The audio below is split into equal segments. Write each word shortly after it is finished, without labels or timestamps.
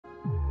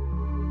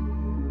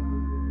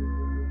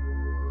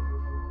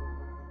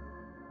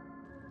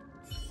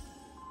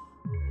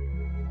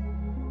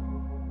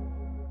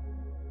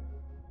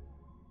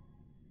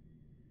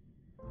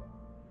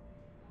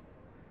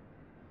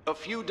A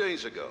few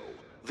days ago,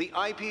 the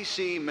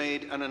IPC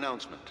made an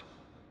announcement.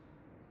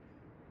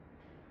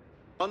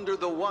 Under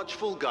the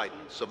watchful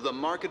guidance of the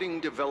Marketing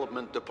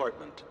Development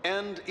Department,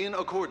 and in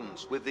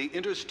accordance with the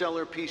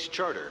Interstellar Peace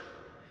Charter,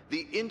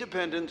 the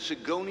independent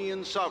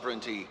Sigonian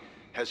sovereignty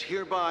has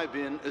hereby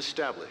been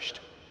established,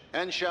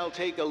 and shall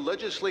take a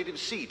legislative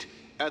seat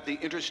at the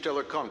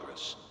Interstellar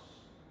Congress.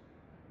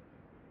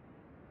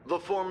 The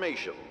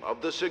formation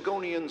of the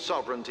Sigonian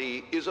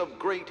sovereignty is of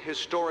great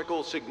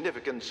historical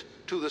significance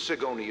to the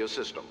Sigonia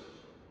system.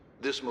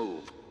 This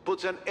move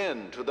puts an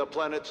end to the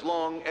planet's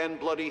long and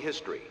bloody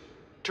history,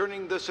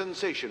 turning the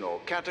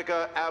sensational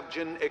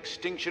Kataka-Avgin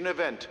extinction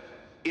event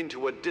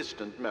into a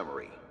distant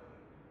memory.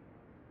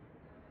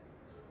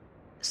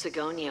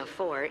 Sigonia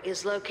 4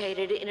 is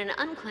located in an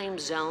unclaimed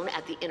zone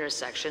at the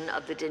intersection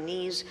of the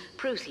Denise,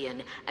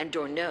 Prothean, and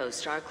Dorneau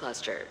star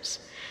clusters.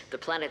 The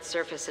planet's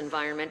surface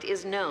environment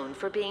is known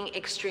for being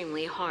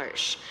extremely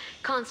harsh,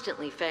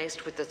 constantly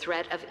faced with the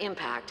threat of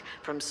impact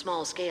from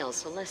small-scale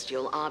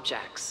celestial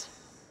objects.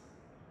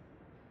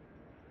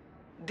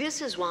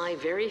 This is why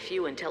very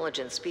few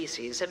intelligent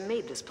species have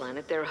made this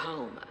planet their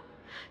home,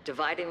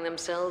 dividing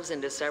themselves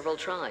into several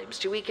tribes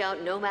to eke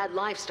out nomad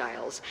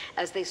lifestyles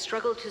as they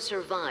struggle to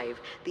survive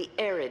the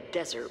arid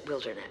desert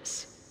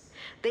wilderness.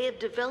 They have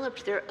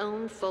developed their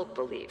own folk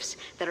beliefs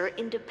that are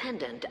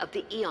independent of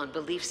the Eon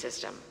belief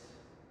system.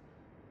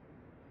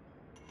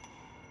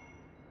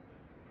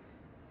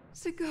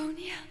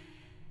 Sigonia.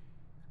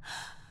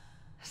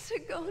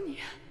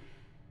 Sigonia.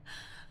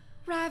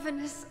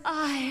 Ravenous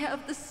eye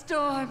of the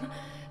storm,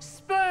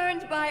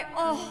 spurned by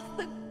all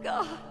the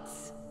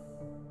gods.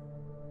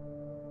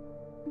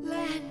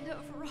 Land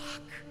of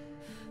rock,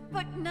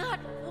 but not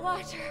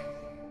water.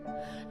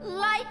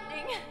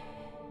 Lightning,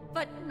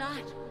 but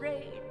not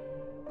rain.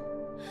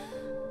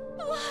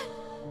 Blood,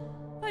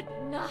 but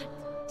not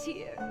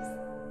tears.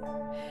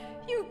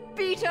 You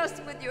beat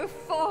us with your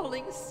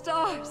falling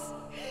stars.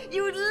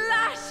 You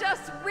lash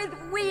us with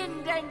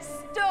wind and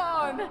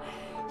storm.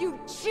 You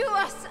chew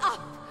us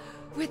up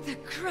with the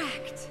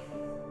cracked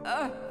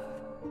earth.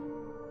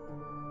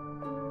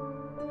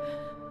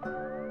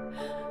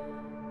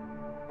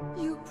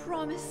 You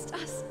promised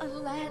us a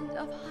land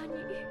of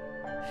honey,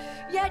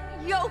 yet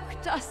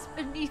yoked us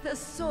beneath a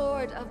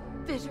sword of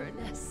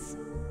bitterness.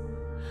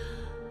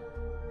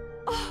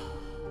 Oh,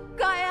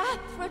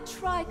 Gaiathra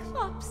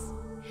Triclops,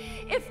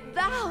 if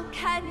thou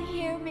can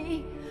hear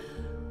me,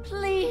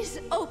 please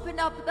open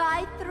up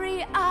thy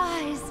 3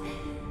 eyes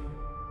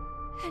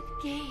and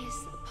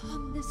gaze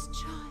upon this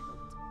child.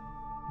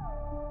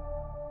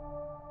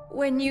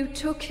 When you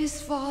took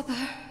his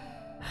father,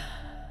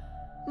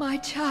 my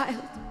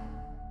child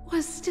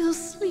was still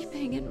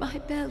sleeping in my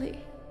belly.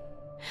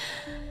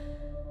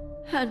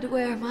 And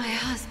where my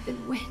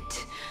husband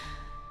went,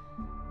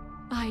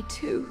 I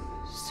too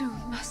soon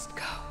must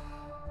go.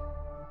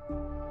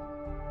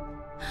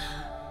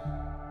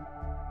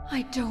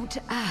 I don't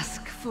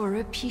ask for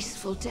a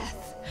peaceful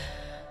death,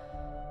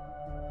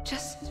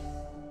 just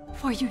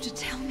for you to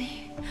tell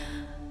me.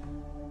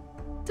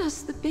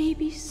 Does the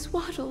baby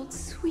swaddled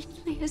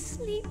sweetly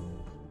asleep?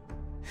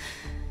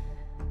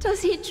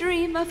 Does he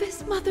dream of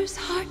his mother's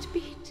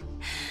heartbeat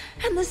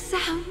and the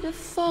sound of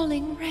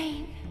falling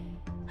rain?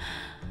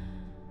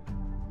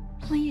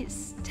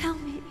 Please tell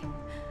me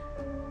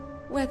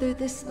whether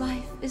this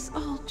life is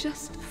all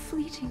just a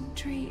fleeting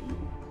dream.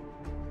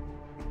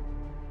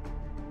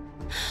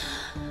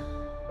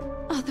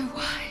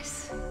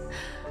 Otherwise,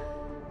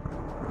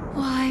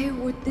 why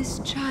would this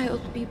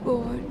child be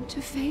born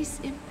to face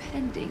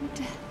impending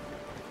death?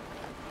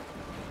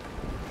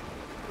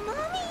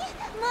 Mommy!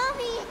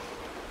 Mommy!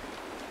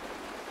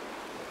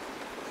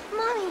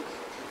 Mommy,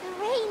 the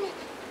rain!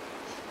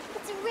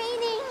 It's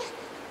raining!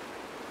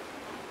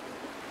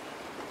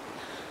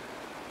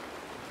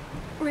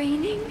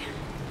 Raining?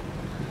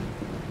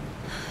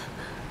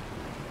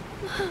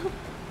 Mom.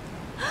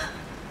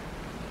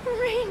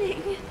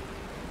 Raining.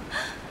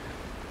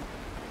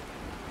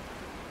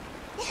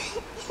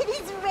 It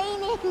is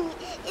raining!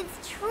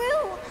 It's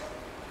true!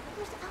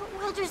 Those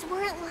Outworlders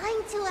weren't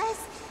lying to us.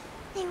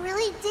 They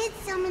really did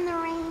summon the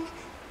rain.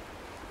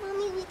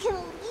 Mommy, we can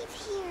leave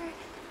here.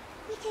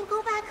 We can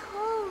go back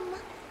home.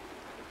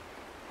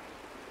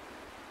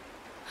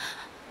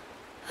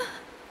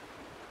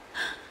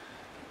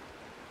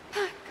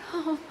 Back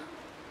home.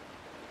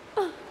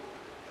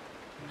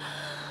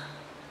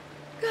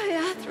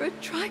 Gaiathra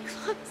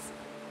Triclops.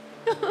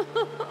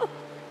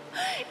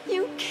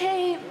 You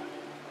came.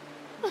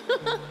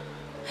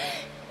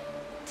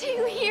 Do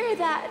you hear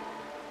that?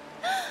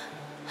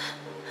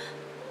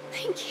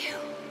 Thank you.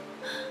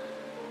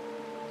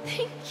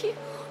 Thank you.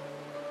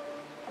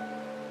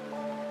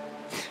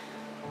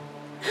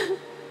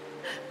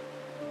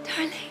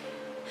 Darling,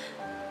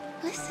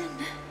 listen.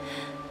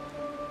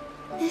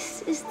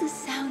 This is the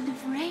sound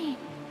of rain.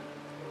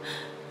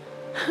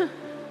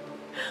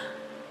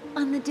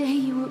 On the day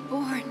you were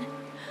born,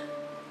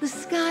 the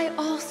sky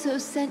also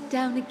sent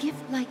down a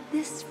gift like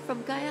this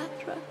from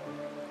Gaiathra.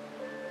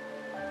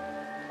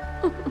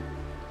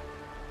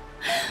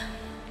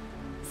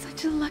 Such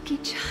such a lucky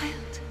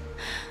child.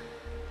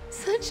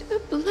 Such a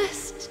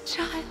blessed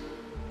child.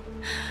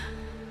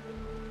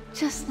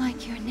 Just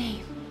like your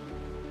name.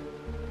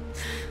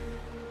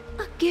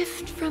 A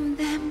gift from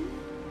them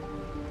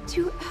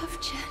to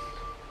Avgen.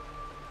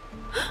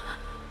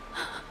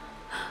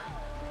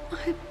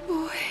 My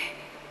boy.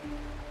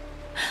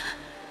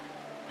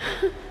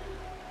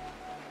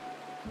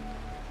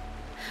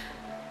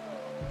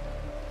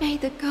 May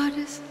the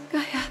goddess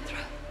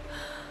Gayatri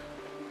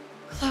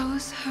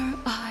close her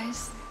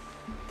eyes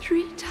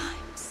 3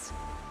 times.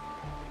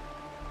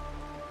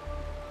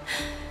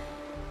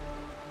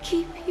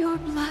 Keep your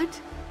blood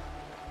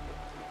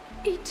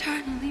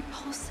eternally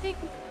pulsing.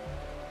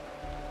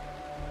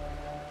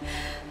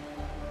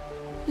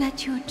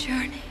 Let your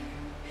journey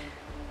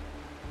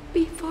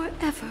be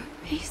forever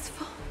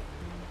peaceful.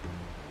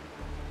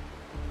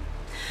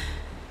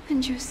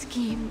 And your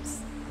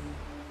schemes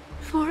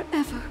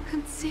forever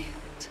concealed.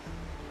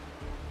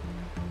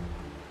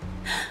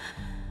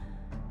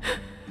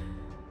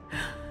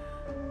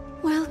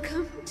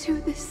 Welcome to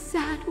this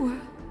sad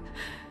world,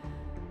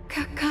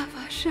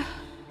 Kakavasha.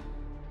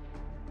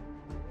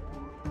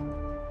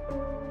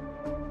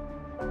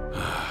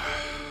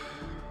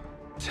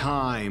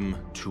 Time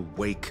to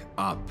wake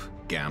up,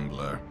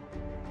 gambler.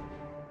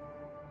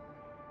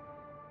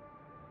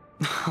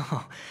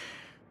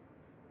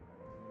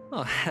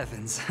 Oh,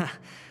 heavens.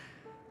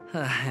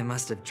 I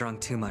must have drunk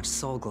too much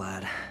Soul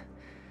Glad.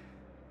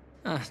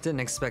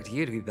 Didn't expect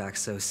you to be back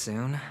so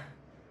soon.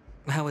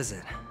 How is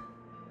it?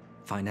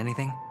 Find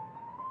anything?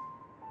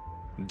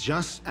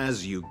 Just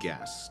as you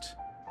guessed.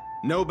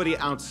 Nobody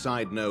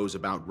outside knows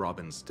about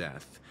Robin's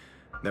death.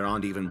 There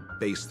aren't even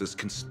baseless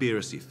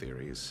conspiracy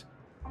theories.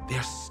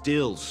 They're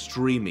still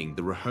streaming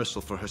the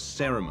rehearsal for her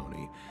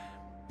ceremony,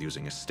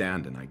 using a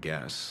stand-in, I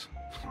guess.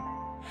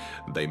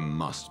 They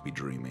must be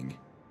dreaming.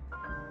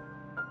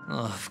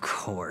 Of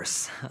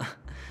course.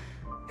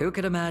 Who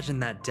could imagine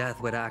that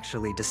death would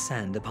actually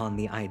descend upon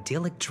the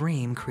idyllic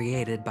dream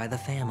created by the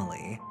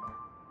family?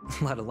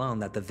 Let alone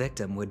that the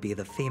victim would be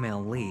the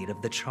female lead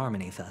of the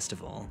Charmony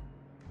Festival.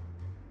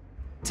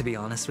 To be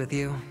honest with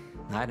you,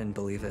 I didn't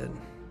believe it.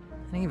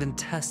 I even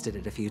tested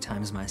it a few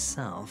times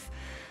myself,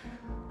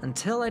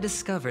 until I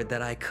discovered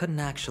that I couldn't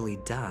actually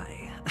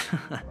die.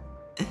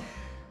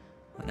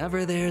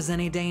 Whenever there's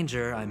any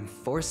danger, I'm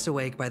forced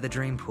awake by the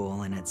dream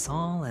pool, and it's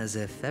all as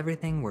if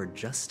everything were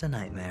just a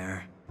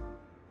nightmare.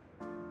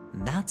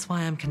 That's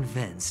why I'm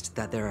convinced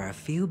that there are a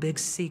few big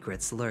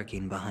secrets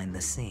lurking behind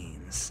the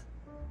scenes.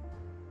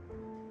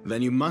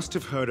 Then you must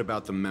have heard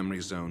about the Memory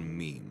Zone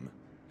meme.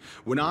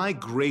 When I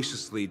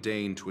graciously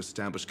deigned to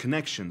establish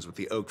connections with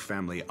the Oak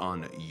family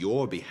on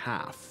your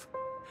behalf,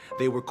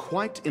 they were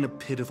quite in a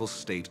pitiful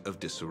state of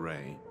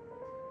disarray.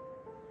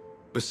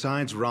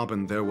 Besides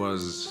Robin, there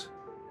was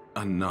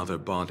another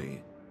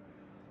body.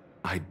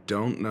 I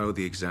don't know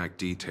the exact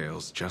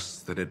details,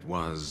 just that it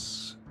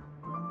was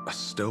a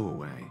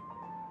stowaway.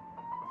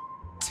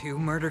 2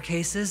 murder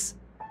cases?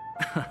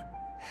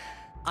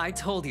 I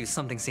told you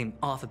something seemed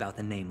off about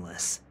the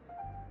Nameless.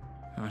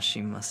 Oh,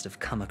 she must have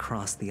come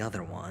across the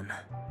other one.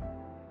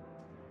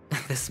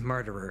 This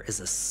murderer is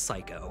a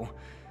psycho.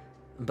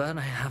 But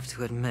I have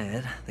to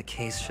admit, the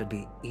case should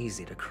be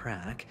easy to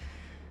crack.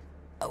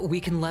 We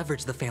can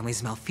leverage the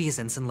family's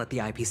malfeasance and let the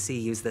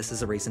IPC use this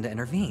as a reason to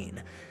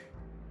intervene.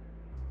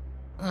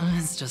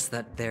 It's just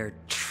that their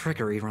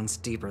trickery runs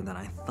deeper than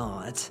I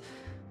thought.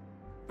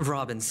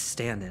 Robin's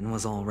stand-in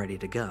was all ready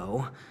to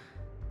go.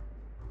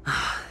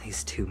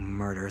 These 2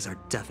 murders are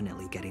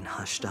definitely getting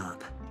hushed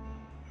up.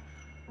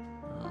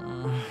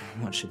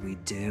 What should we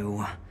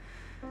do?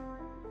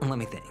 Let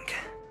me think.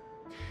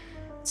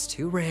 It's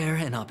too rare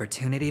an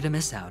opportunity to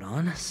miss out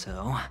on,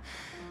 so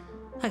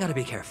I gotta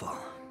be careful.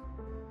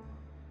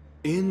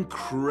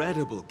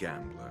 Incredible,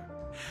 gambler.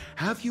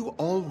 Have you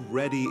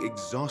already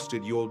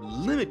exhausted your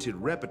limited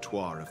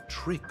repertoire of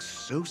tricks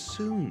so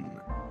soon?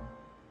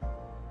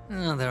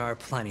 There are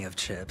plenty of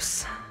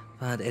chips,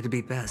 but it'd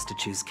be best to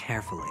choose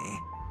carefully.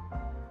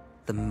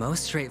 The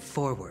most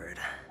straightforward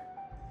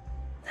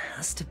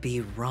has to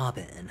be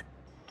Robin.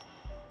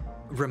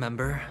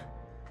 Remember?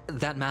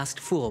 That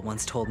masked fool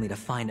once told me to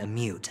find a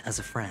mute as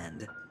a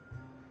friend.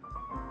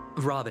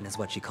 Robin is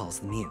what she calls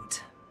the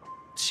mute.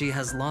 She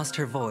has lost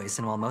her voice,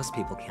 and while most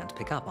people can't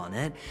pick up on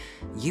it,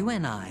 you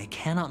and I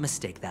cannot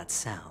mistake that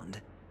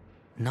sound.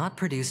 Not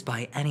produced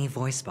by any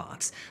voice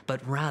box,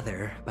 but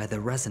rather by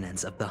the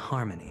resonance of the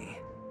harmony.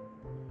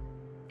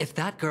 If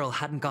that girl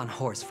hadn't gone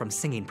hoarse from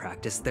singing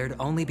practice, there'd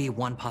only be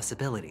one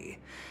possibility.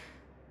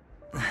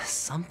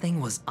 Something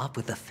was up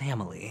with the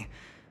family.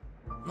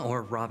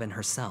 Or Robin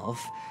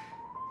herself.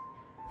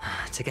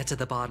 To get to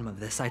the bottom of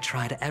this, I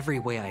tried every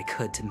way I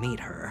could to meet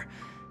her.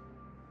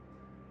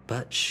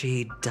 But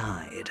she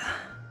died.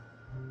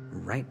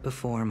 Right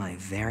before my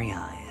very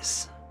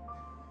eyes.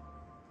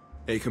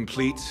 A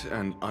complete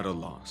and utter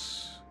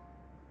loss.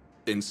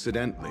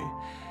 Incidentally,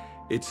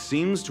 it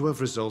seems to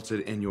have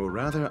resulted in your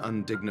rather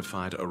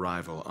undignified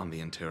arrival on the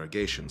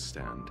interrogation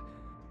stand.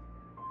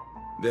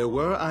 There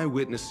were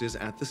eyewitnesses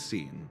at the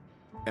scene,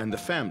 and the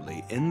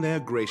family, in their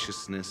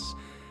graciousness,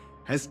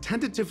 has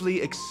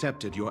tentatively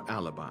accepted your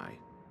alibi.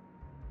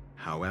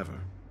 However,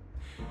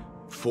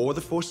 for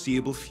the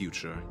foreseeable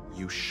future,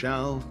 you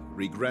shall,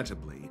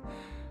 regrettably,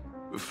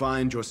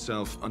 find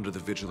yourself under the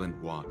vigilant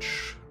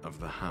watch of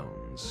the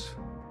Hounds.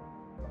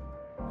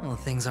 Well,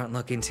 things aren't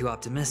looking too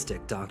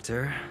optimistic,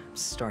 Doctor. I'm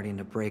starting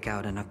to break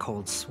out in a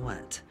cold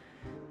sweat.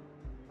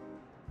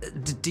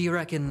 Do you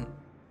reckon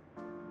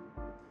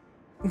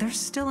there's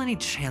still any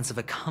chance of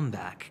a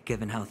comeback,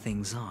 given how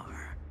things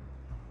are?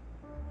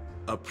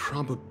 A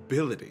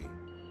probability?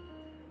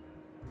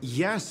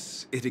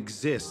 Yes, it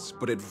exists,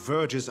 but it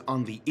verges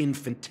on the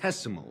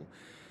infinitesimal.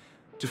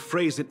 To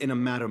phrase it in a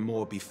manner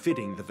more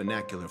befitting the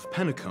vernacular of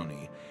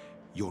Penacony,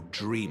 you're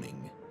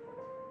dreaming.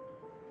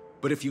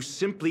 But if you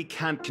simply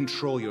can't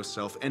control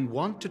yourself and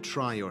want to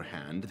try your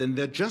hand, then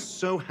there just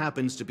so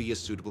happens to be a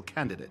suitable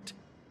candidate.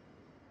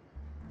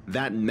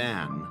 That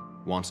man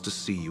wants to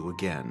see you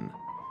again.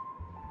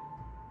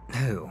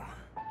 Who?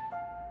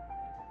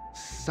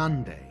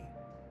 Sunday.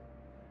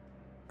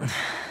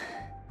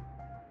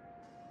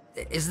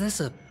 Is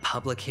this a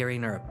public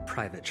hearing or a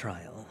private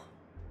trial?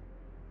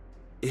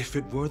 If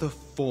it were the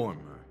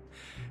former,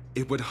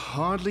 it would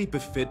hardly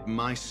befit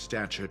my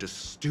stature to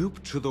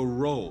stoop to the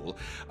role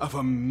of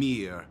a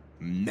mere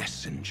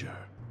messenger.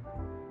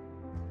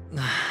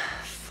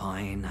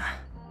 Fine.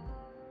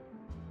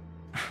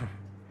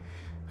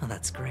 Oh,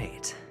 that's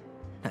great.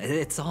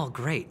 It's all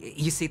great.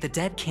 You see, the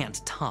dead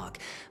can't talk,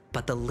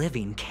 but the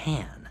living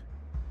can.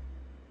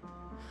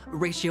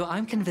 Ratio,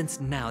 I'm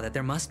convinced now that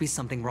there must be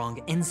something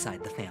wrong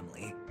inside the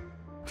family.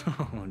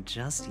 Oh,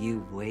 just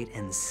you wait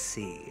and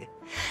see.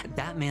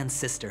 That man's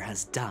sister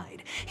has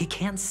died. He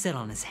can't sit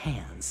on his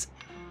hands.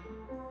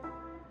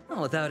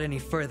 Well, without any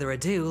further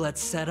ado, let's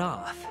set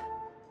off.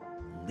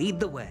 Lead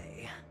the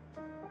way.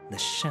 The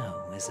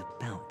show is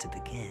about to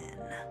begin.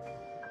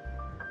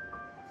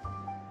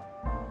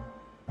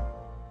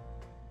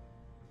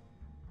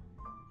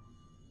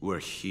 We're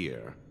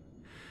here.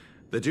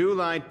 The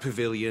Dewlight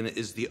Pavilion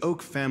is the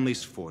Oak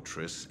family's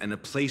fortress and a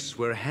place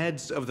where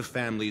heads of the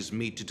families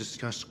meet to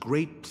discuss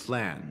great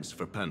plans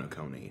for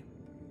Penacony.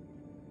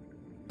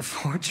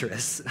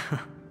 Fortress?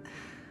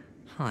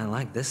 I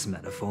like this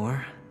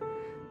metaphor.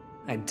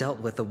 I dealt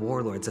with the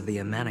warlords of the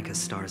Among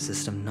star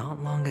system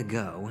not long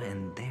ago,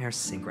 and their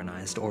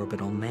synchronized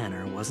orbital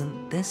manor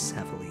wasn't this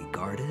heavily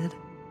guarded.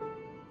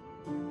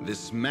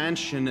 This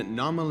mansion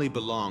nominally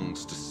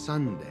belongs to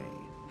Sunday,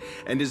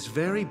 and is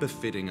very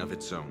befitting of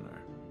its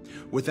owner.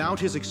 Without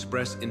his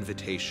express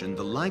invitation,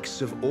 the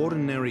likes of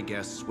ordinary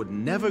guests would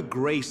never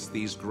grace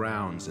these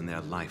grounds in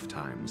their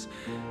lifetimes.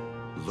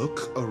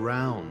 Look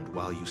around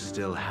while you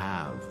still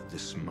have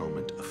this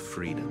moment of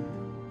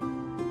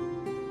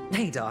freedom.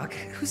 Hey, Doc,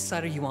 whose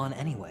side are you on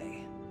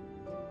anyway?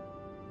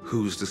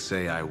 Who's to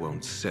say I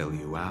won't sell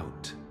you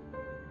out?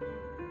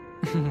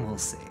 We'll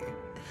see.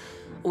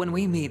 When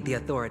we meet the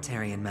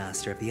authoritarian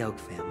master of the Oak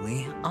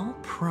family, I'll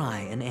pry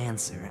an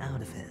answer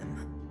out of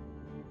him.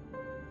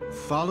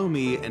 Follow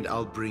me and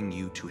I'll bring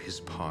you to his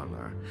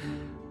parlor.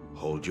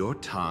 Hold your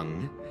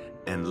tongue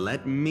and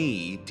let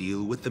me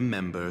deal with the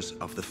members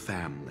of the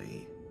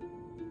family.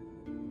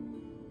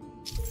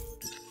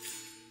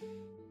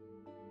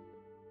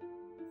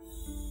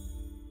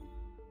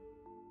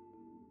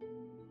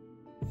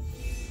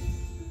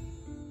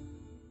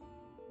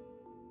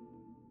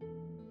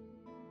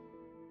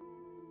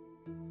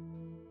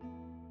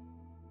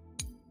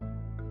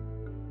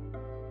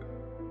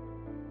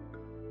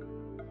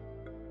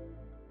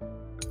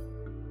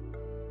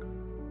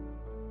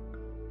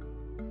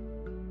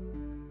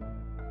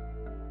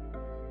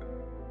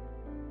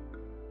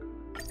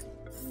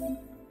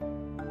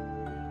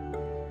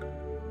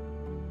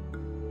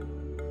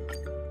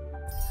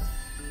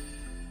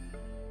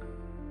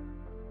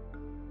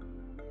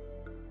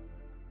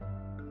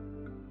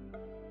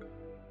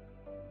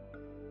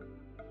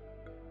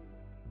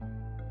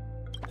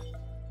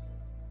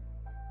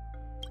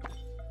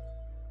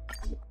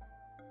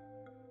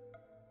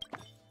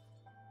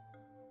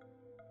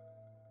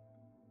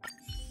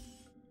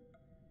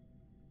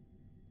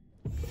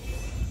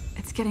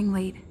 It's getting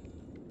late.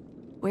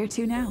 Where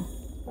to now?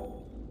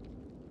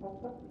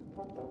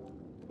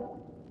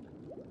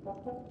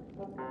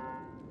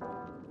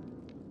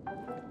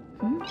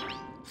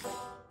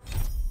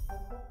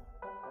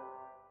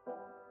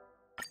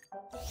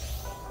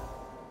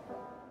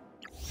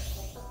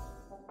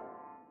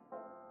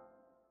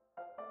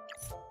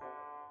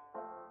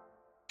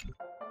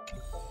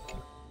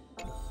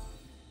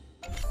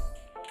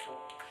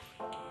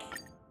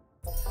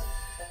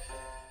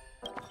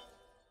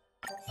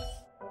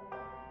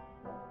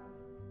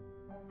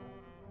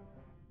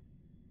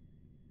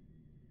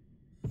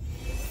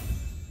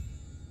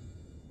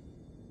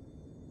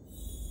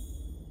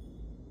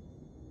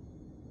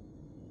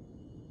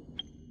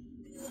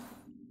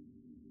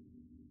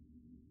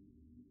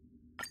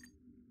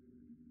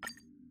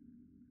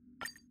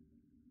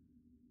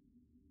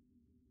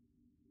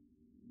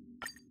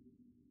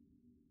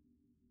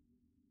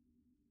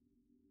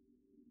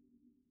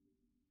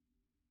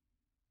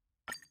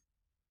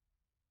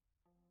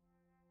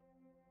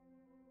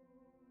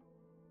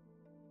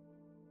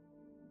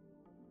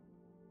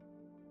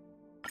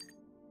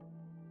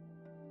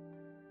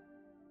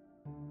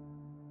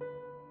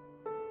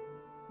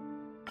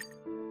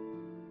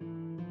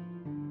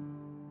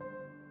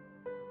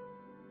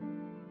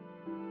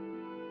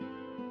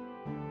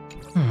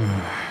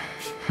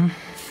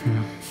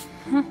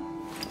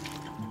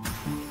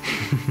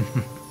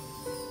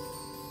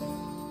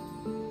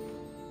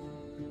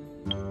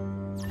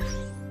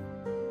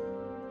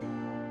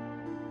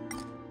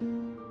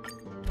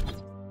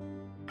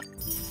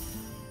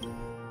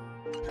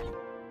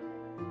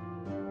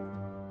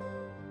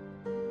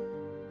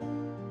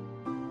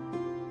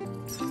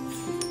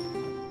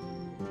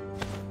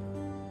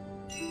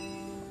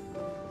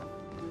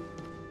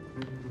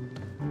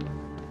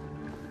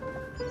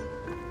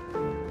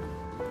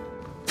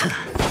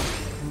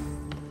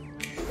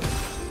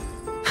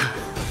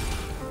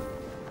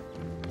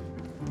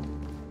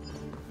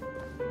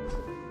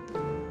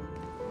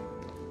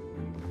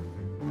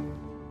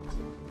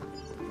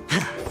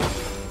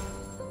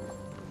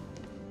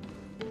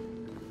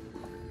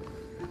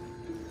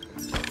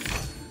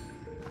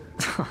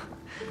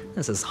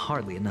 This is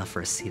hardly enough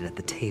for a seat at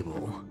the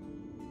table.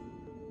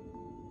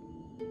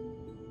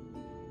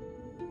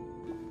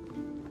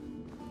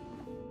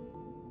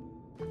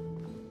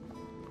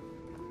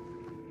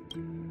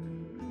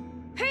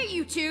 Hey,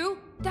 you two!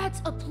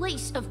 That's a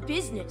place of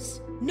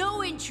business.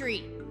 No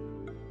entry.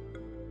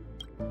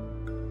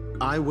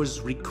 I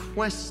was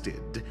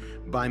requested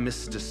by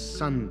Mr.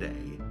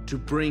 Sunday to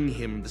bring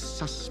him the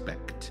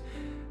suspect.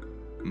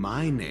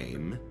 My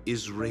name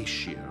is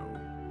Ratio.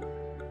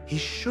 He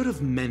should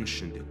have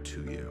mentioned it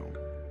to you.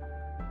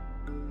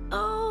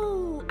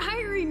 Oh,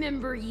 I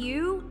remember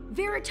you.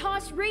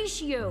 Veritas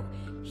Ratio.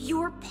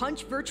 Your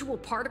punch virtual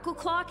particle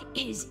clock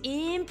is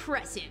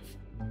impressive.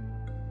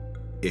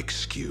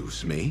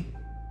 Excuse me?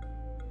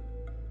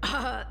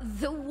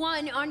 The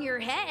one on your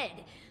head.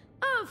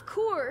 Of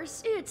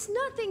course, it's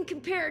nothing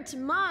compared to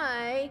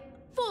my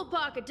full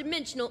pocket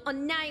dimensional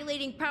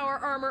annihilating power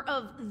armor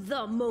of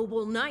the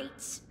Mobile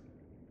Knights.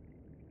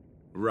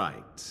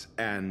 Right,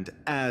 and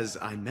as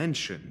I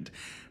mentioned,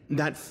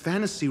 that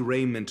fantasy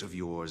raiment of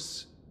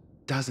yours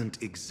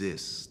doesn't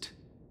exist.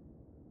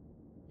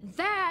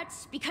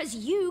 That's because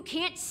you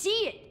can't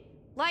see it.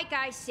 Like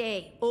I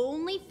say,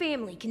 only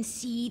family can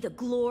see the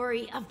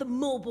glory of the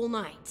Mobile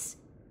Knights.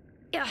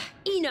 Ugh,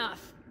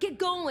 enough. Get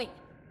going.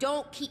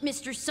 Don't keep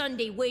Mr.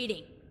 Sunday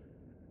waiting.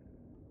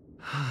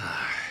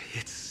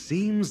 It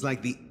seems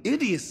like the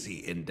idiocy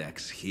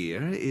index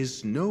here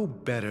is no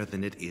better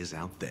than it is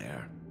out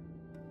there.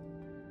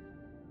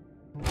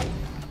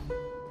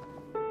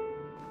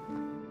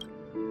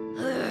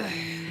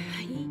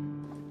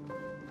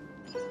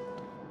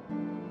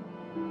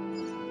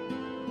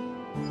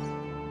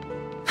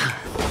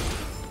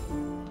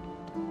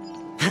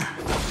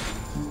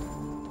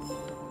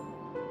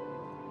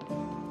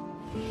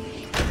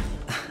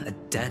 A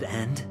dead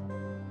end?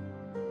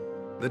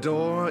 The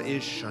door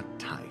is shut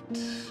tight.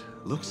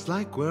 Looks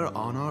like we're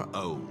on our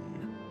own.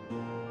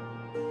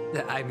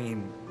 I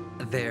mean,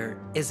 there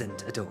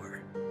isn't a door.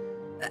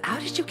 How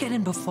did you get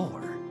in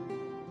before?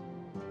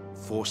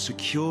 For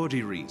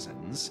security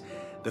reasons,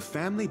 the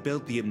family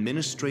built the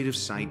administrative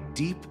site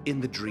deep in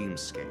the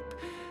dreamscape,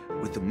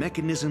 with the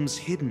mechanisms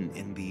hidden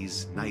in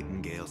these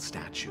Nightingale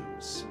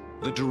statues.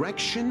 The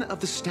direction of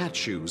the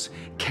statues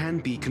can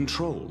be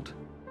controlled.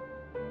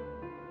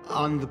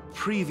 On the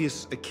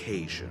previous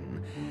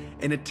occasion,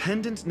 an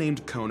attendant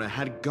named Kona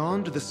had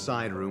gone to the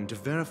side room to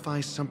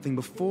verify something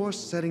before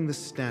setting the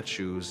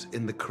statues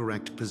in the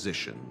correct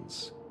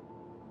positions.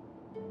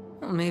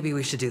 Well, maybe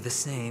we should do the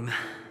same.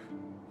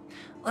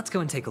 Let's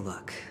go and take a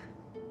look.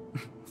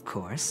 Of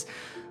course,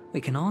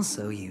 we can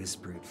also use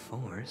brute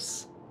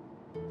force.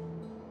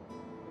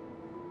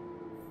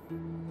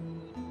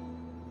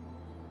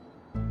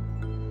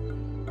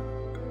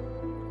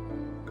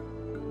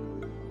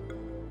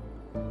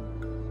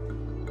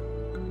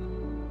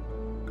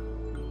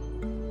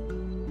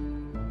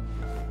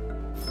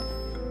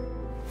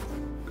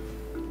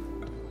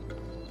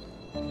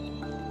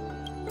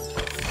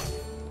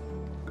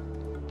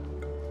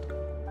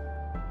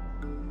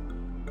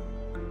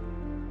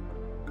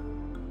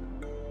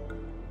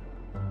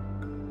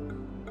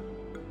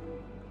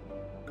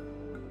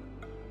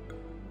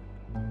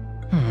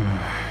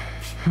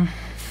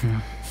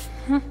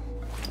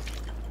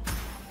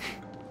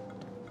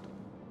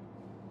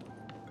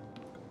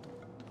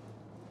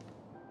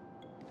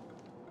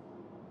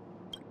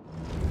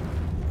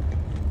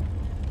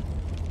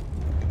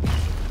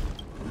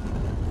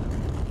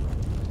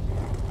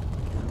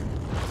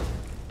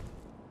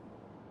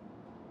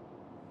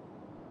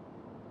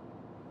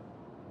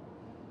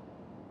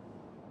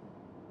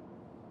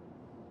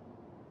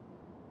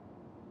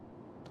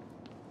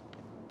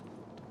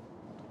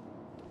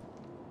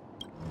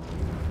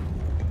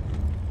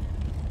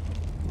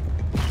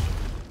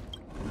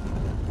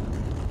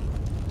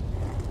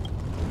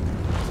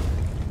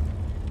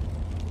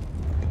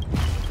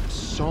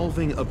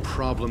 Solving a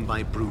problem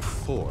by brute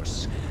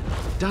force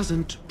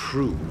doesn't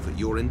prove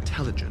your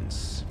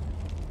intelligence.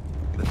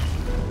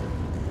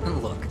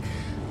 Look,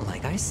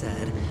 like I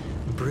said,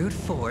 brute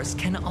force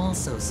can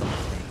also solve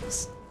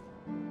things.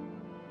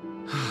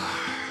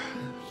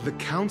 The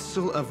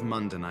Council of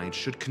Mundanite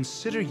should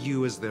consider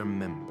you as their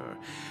member,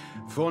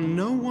 For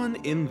no one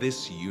in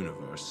this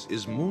universe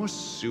is more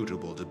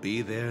suitable to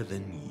be there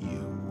than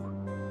you.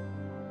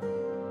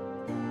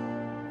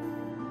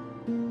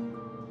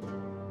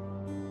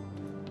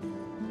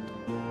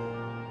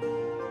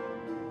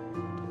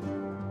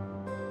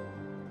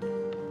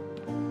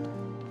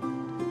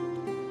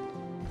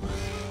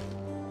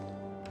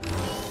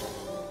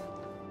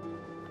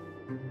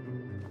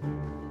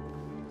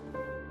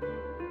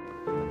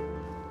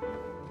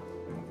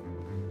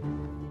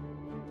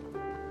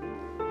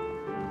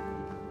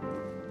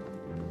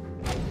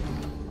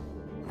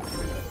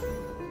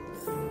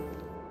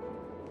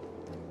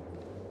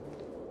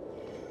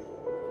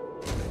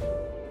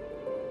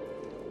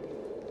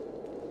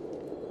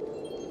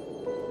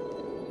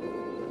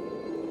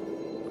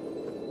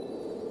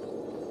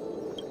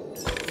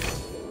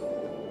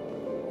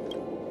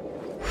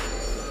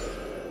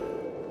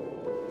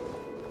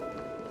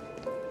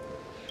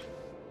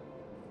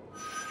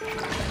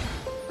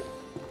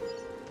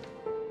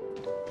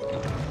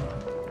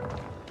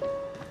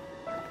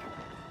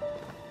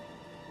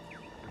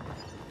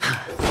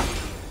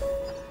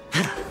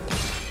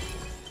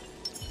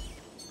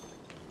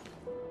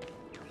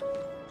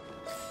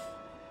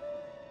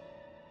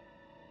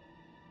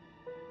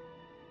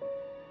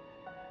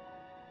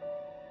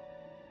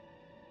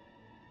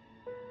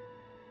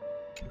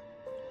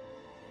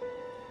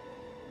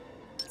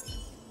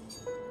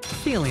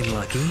 Feeling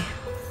lucky.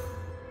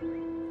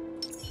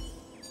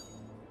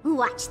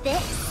 Watch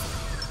this.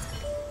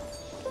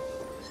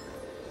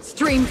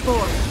 Stream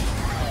forth.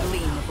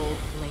 Gleam of old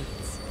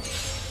blades.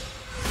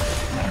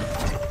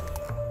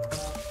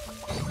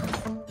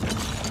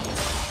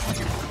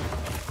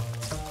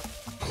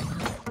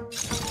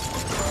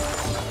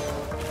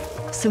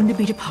 Soon to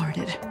be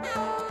departed.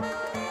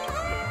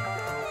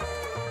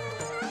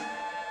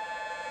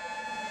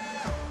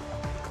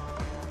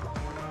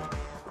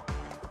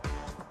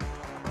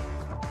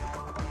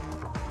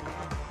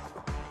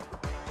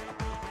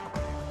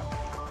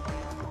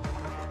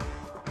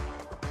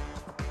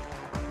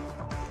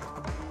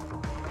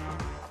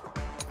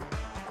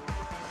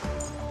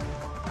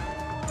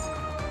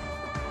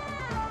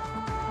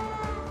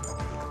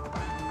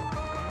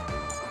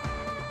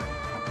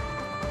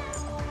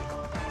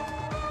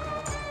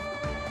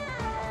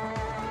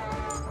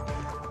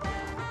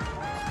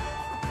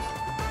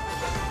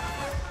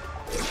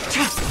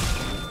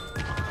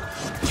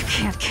 You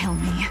can't kill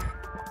me.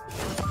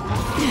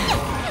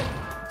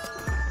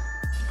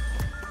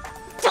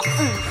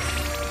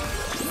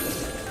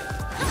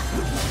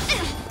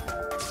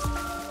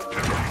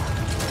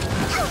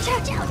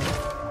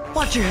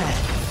 Watch your head.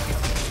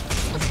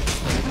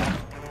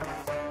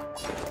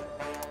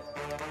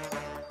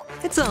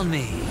 It's on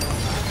me.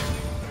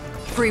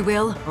 Free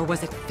will, or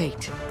was it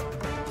fate?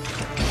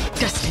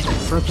 Destined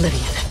for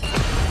oblivion.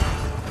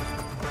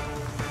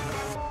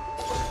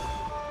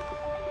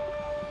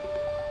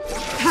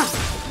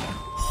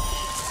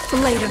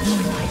 Blade of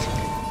moonlight.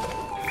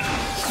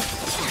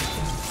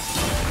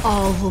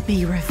 All will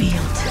be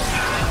revealed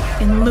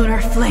in lunar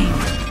flame.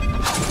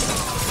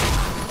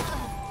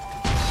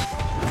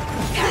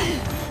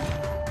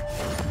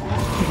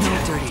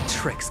 No dirty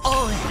tricks.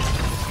 All in.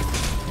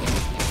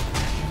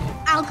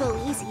 I'll go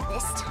easy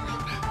this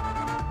time.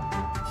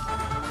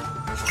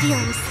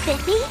 Feeling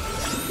spiffy?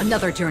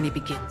 Another journey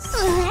begins.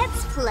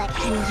 Let's play.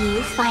 Can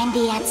you find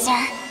the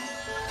answer?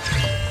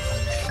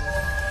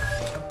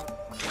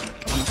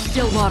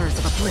 Still waters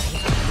of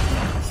oblivion.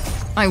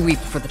 I weep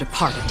for the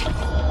departed.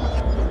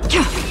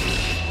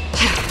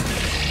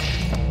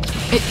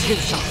 It too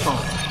shall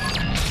fall.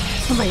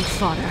 Blade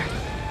fodder.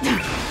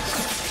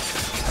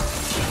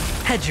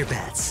 Hedge your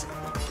bets.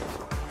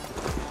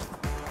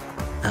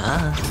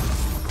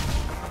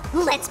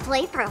 Let's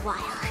play for a while.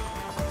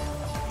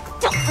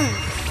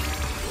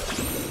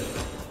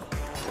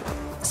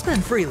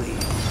 Spend freely.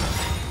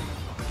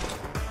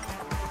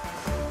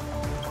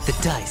 The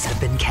dice have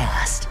been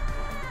cast.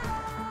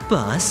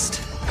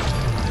 Bust.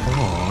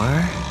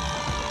 Or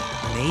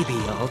maybe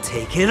I'll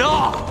take it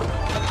all!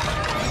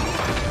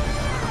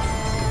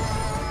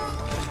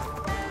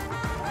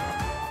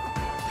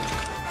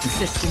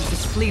 Existence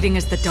is fleeting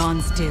as the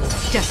dawn's dew,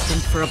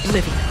 destined for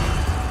oblivion.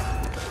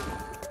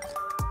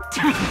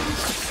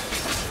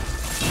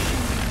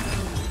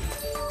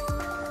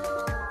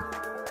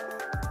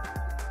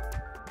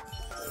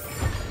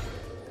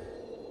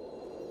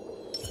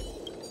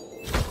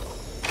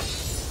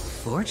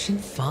 Fortune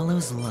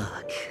follows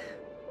luck,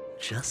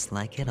 just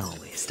like it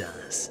always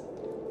does.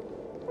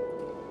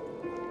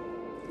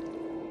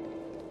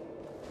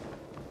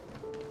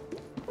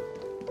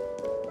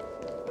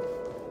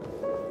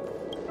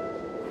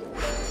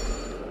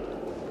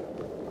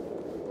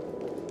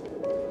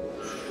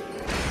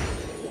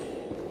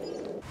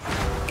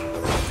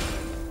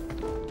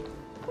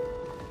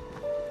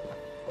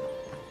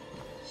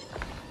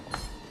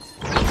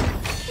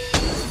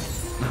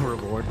 A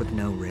reward with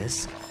no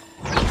risk?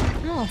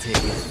 I'll take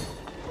it.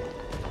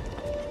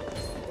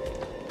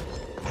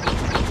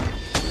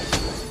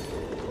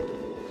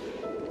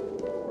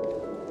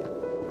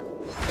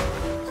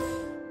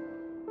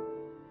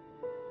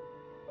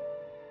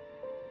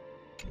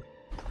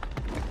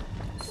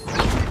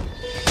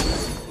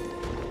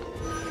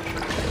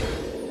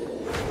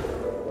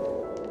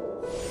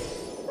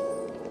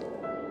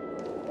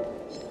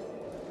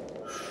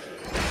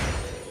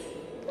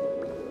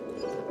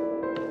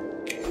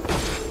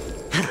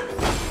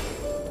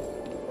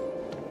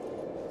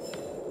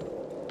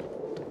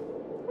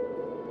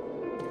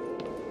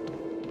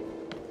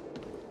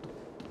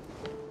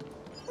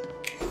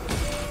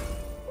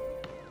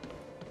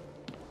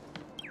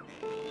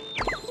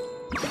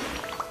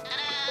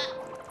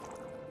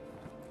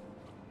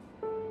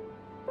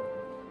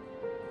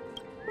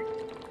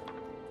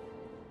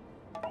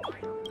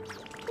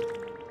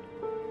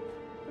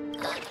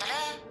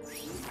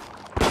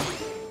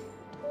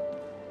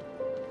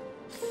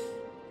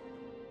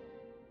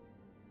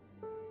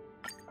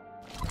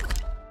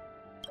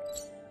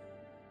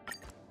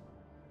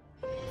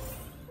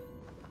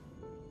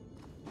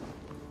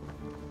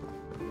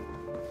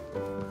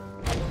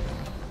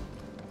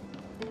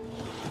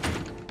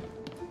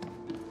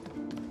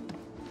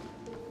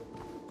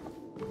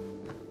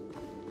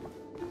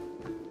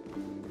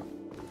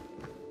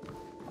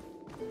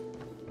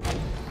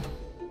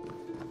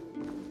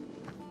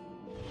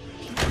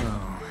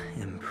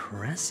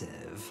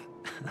 impressive.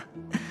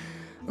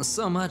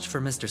 So much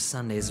for Mr.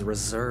 Sunday's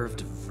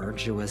reserved,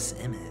 virtuous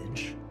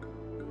image.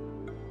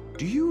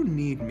 Do you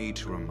need me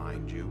to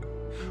remind you?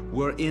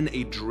 We're in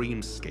a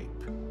dreamscape.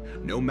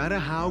 No matter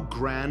how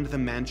grand the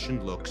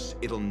mansion looks,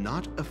 it'll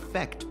not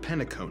affect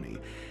Penacony.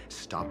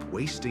 Stop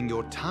wasting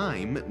your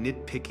time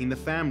nitpicking the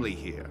family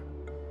here.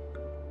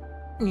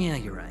 Yeah,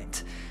 you're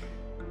right.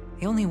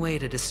 The only way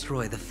to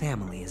destroy the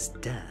family is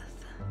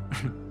death.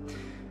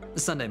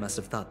 Sunday must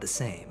have thought the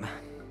same.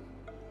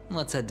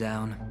 Let's head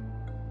down.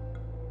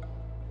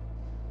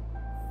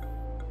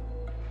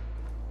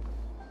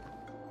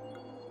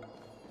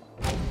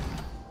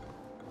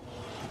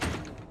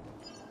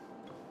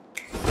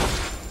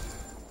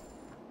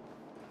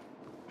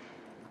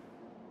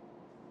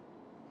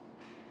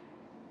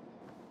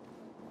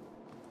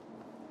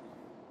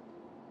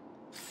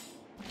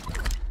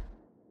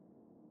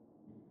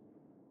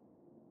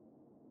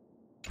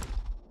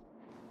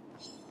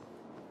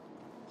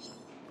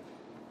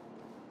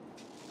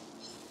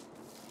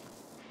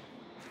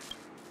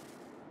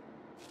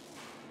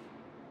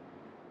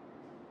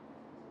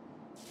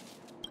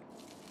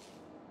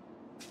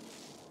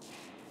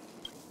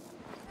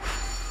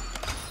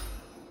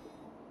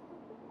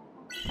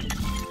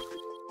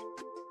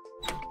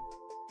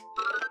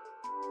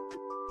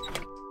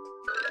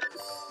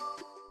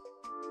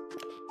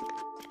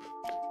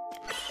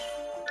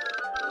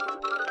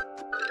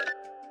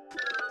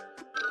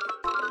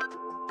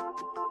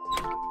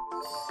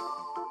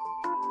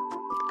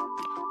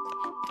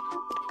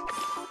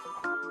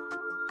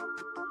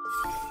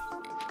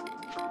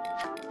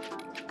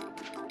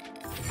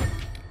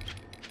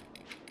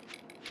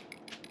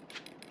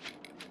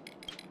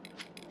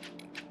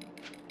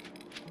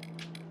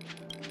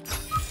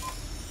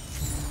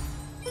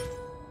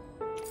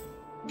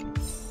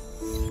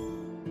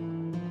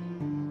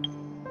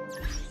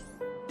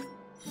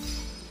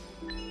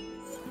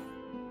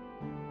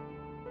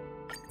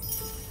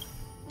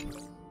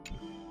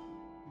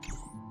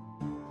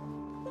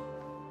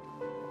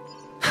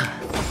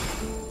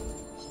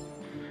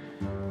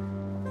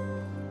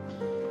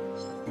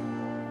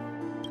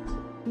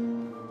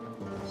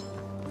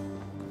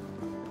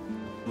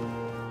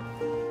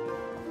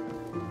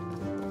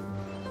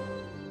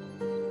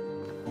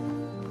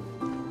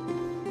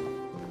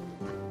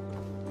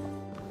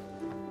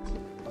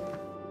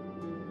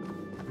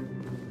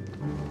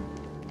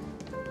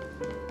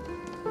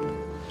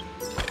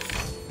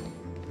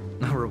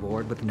 A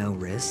reward with no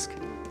risk?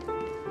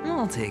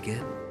 I'll take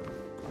it.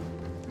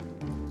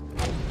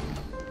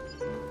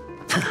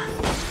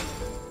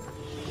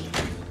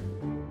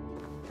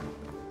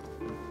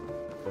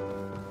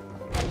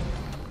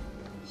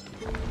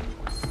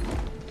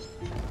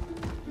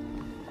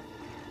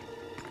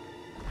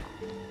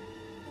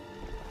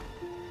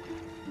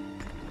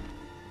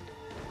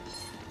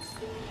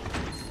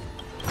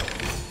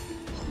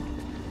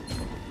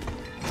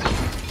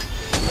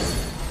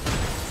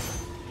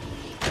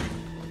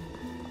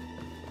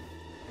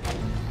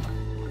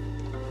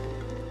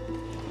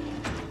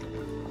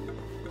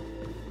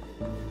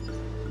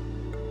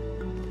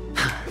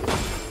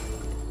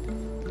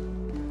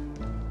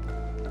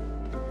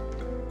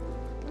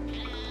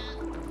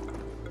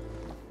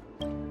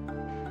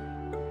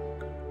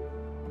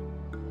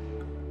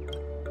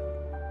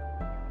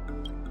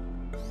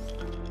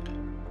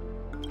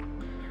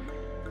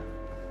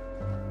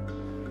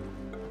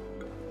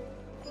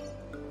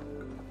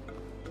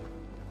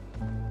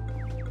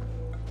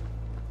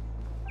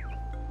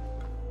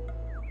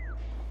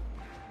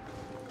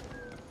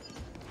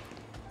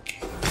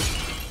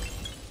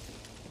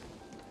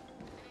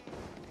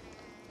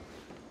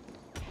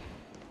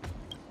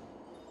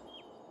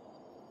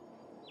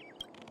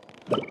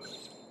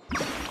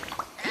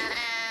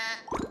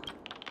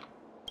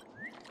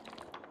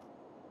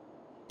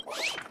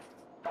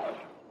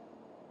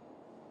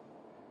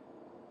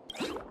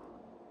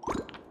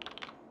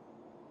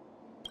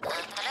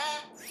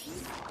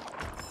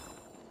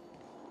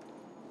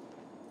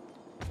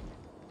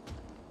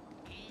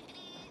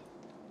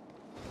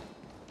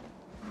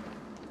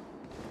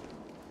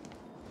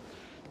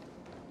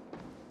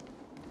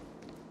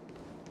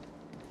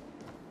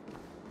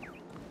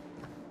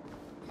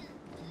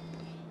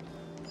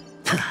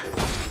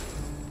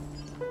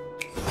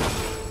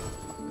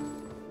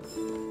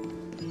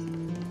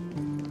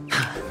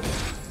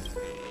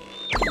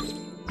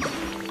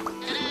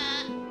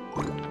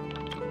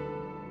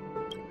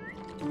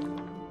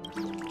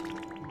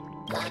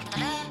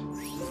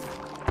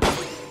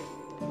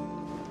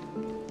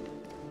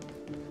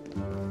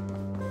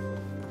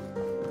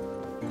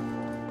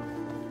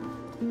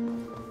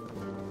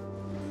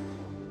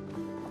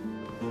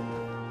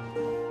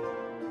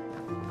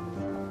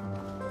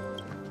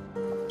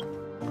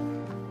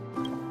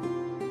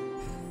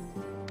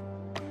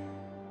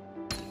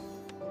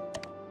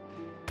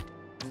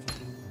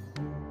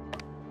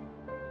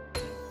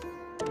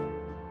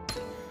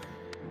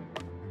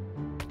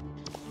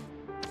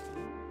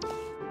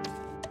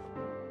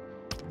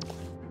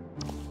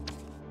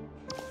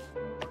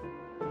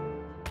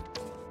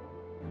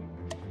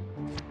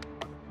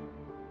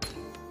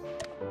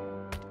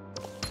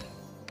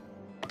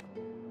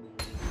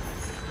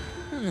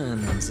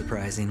 An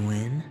unsurprising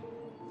win.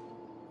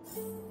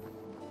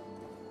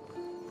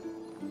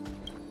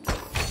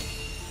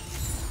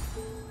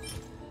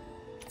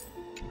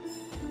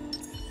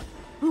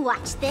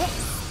 Watch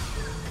this.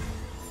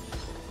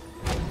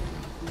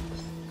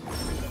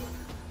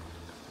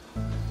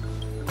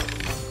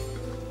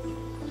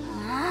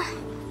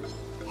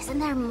 Isn't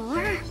there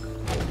more?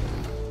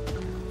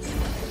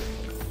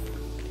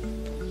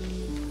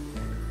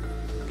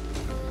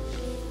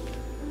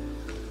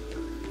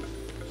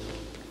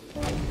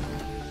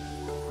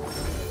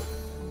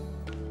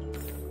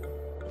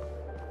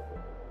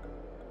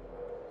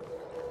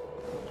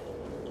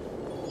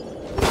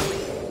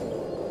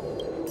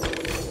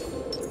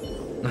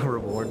 A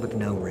reward with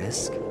no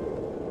risk?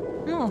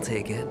 I'll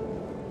take it.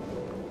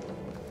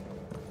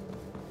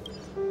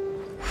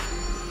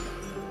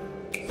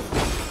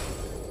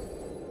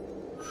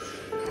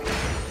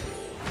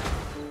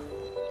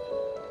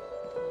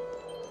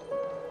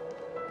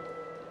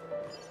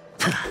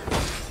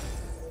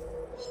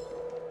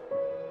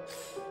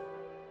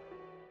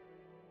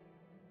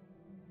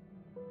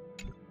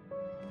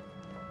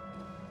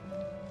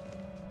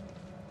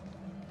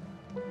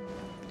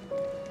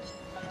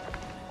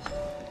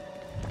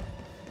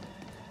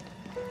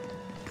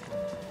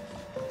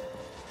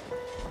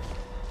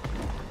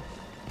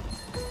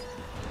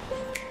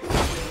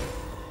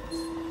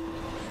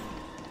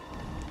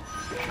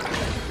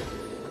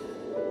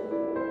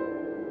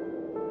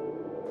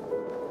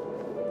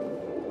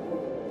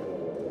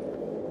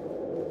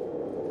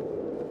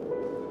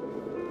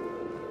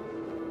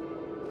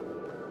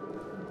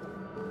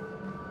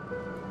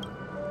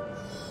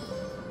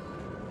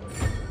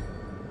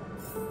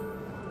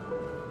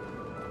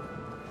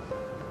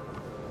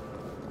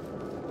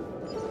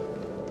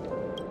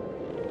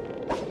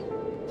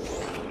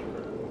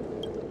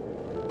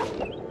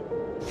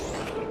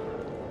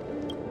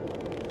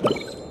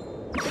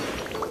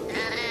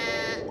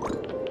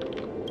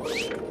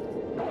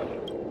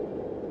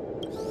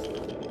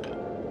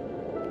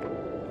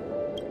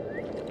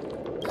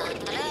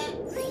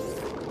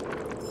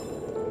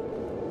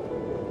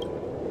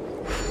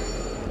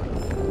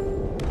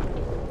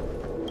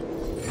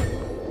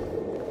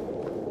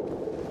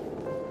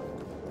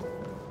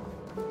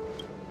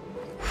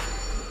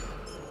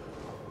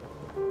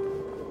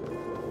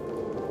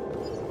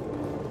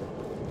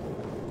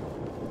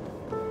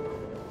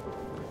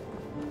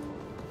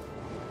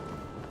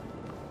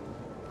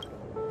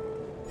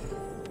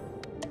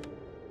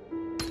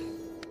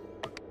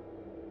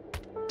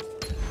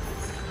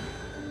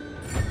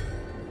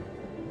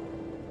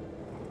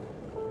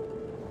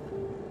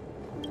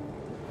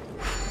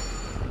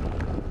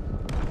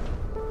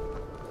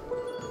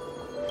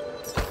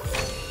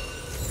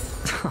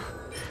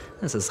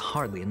 This is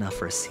hardly enough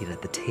for a seat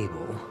at the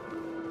table.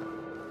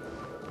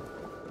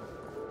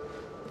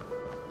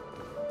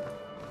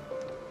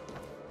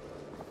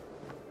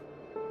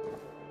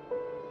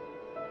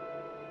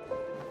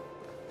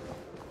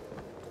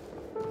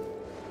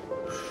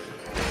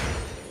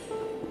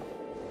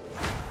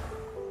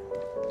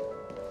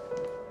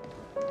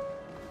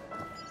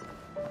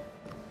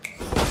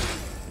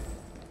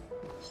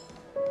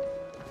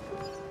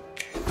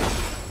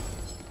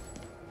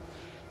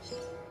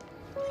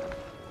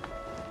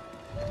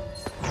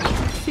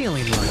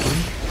 Feeling lucky.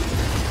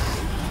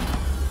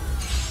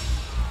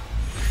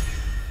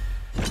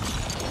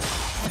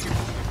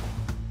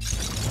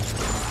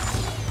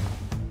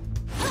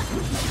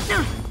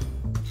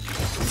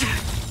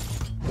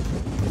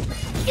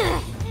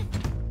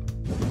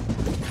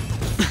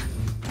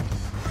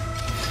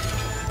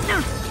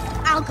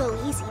 I'll go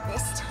easy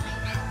this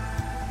time.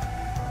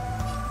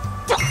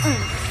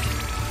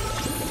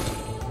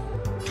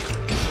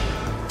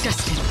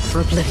 Destined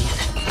for oblivion.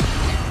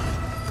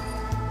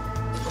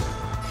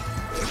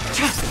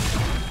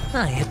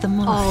 I hit the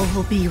mark. All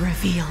will be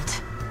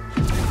revealed.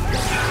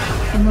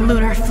 In the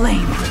lunar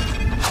flame.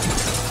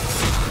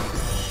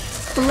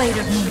 Blade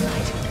of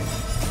moonlight.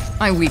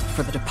 I weep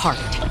for the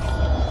departed.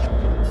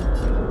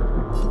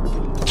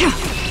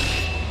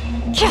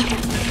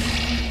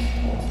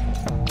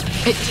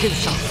 It too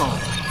shall fall.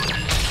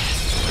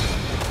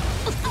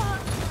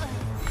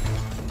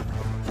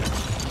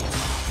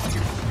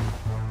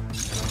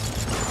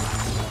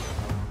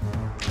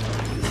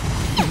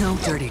 No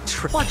dirty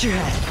trick. Watch your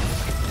head.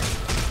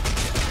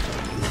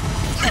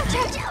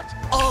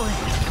 All in.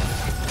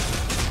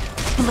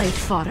 Blade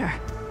fodder.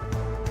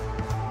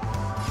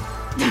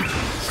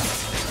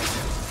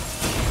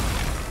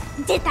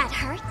 Did that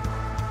hurt?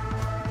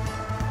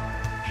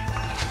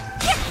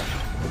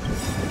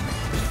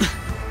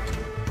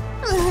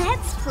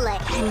 Let's play.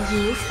 Can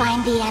you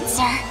find the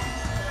answer?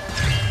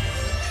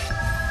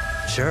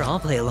 Sure, I'll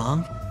play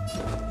along.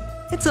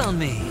 It's on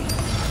me.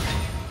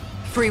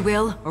 Free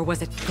will, or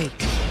was it fate?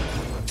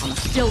 On the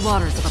still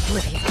waters of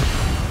oblivion.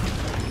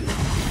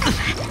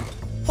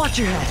 Watch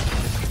your head.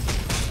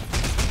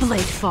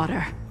 Blade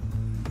fodder.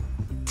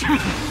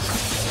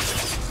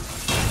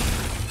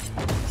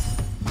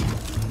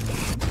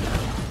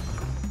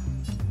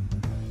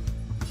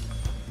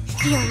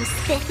 Feeling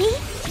spiffy?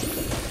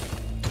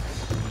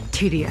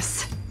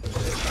 tedious.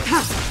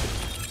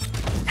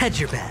 Hedge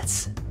your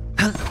bets.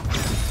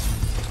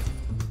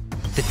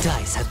 The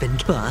dice have been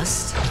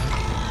bust.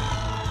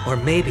 Or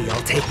maybe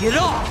I'll take it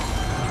all!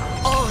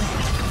 All in.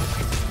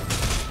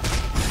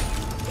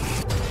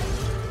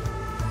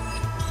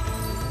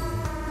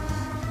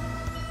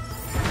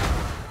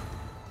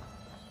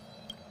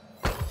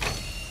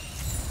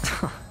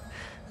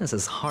 This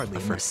is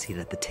hardly for a seat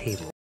at the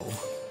table.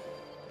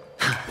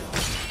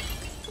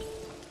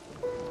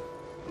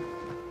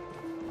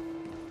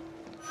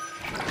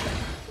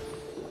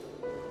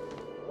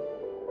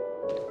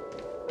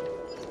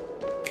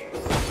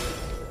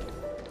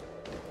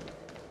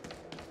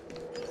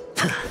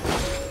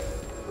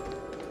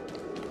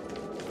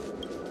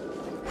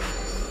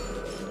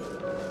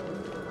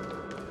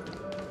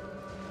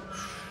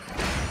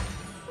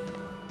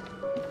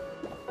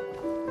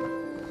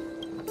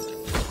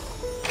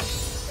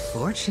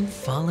 Fortune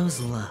follows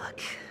luck,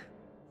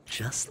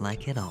 just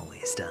like it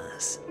always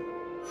does.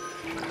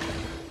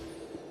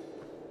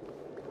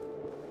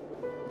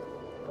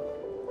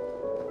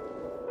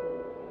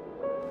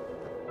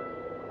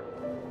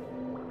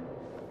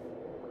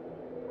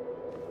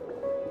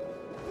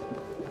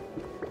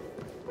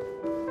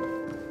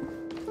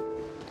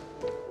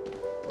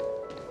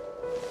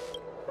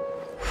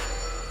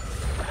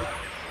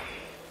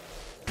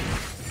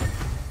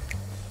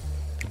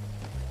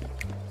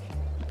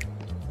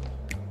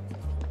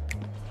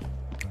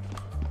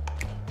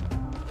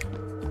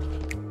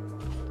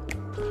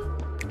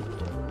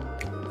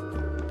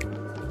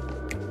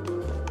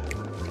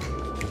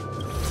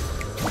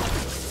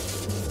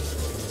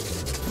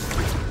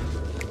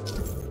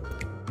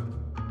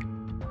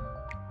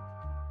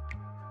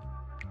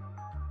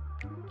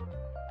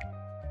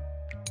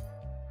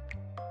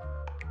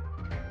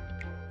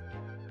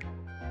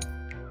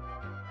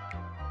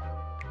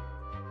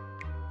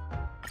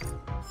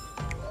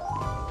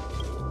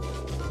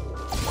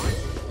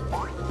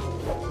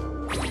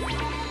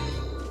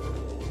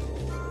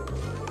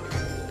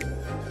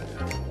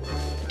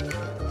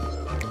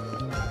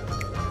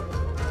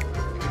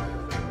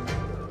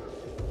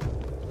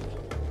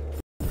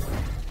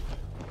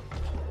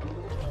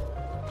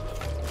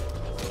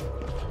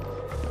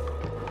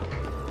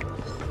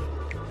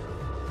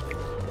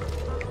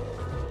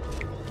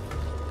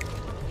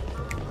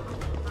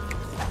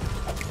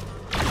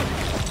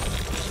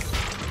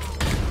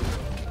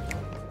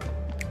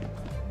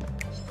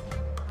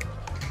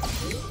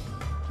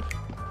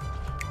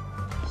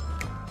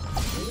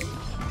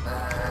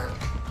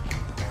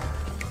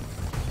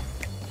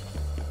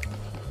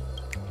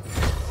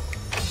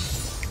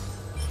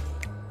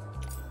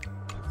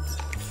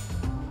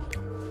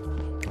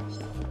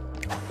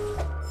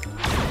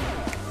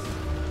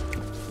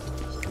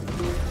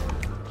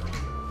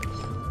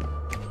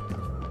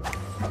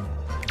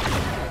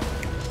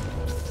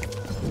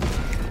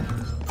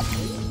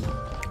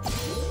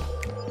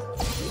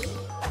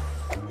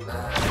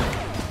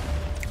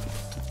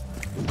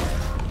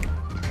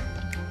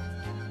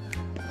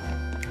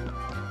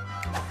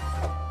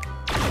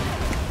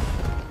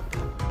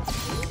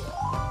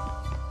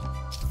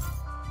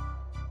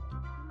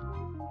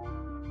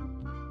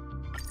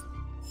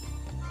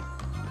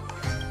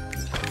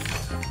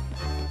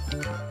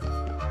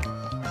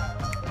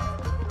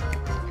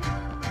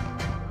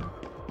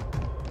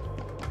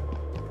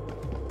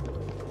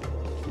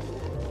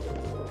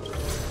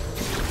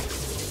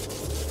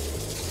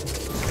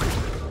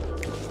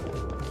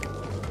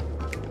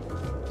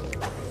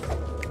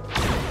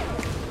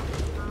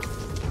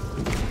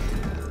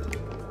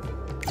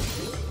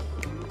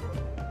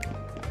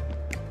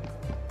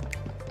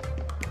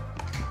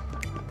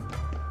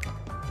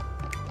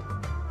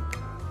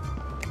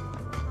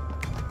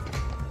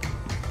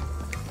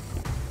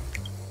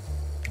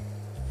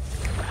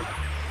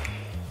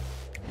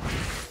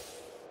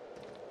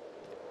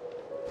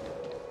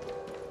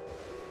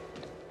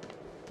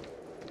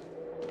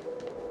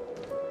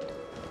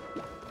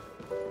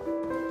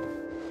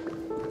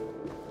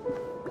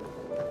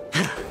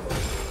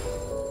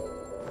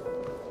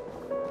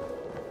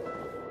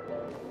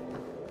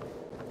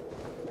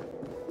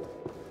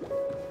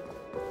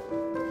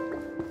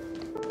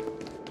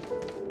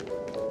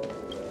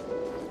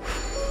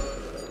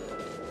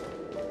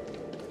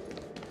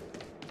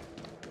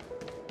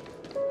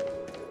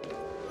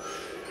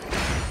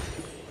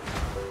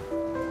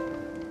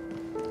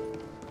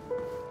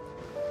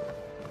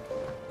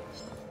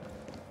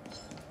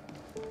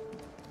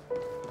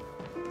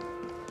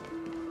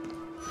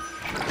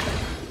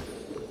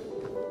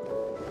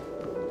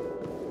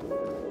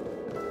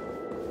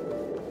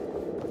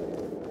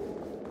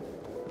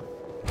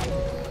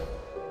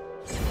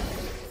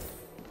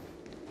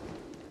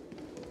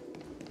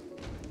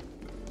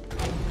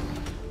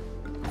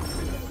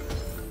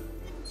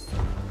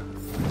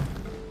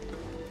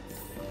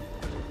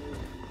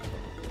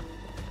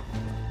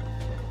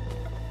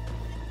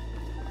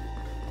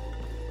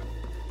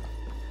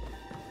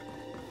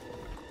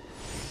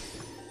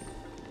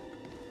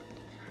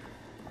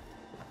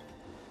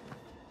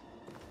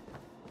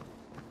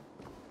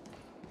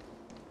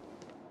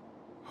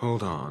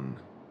 Hold on.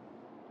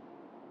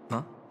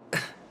 Huh?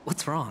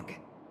 What's wrong?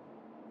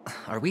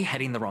 Are we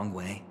heading the wrong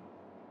way?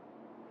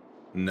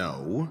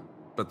 No,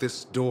 but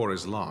this door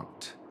is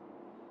locked.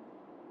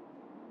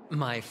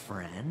 My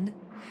friend?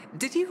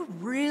 Did you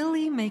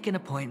really make an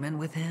appointment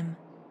with him?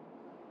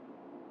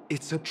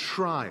 It's a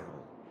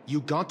trial.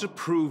 You got to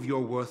prove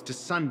your worth to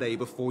Sunday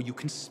before you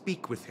can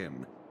speak with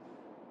him.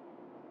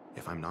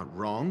 If I'm not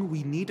wrong,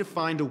 we need to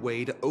find a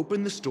way to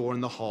open this door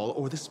in the hall,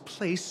 or this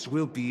place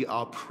will be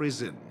our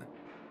prison.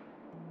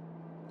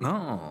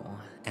 Oh,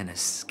 an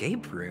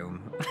escape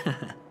room.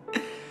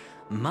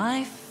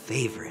 My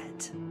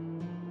favorite.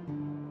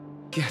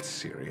 Get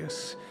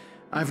serious.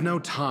 I've no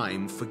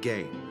time for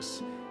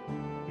games.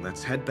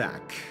 Let's head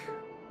back.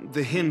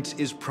 The hint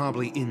is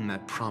probably in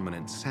that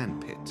prominent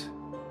sandpit.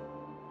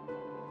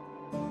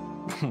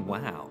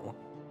 Wow.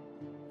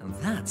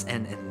 That's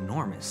an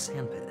enormous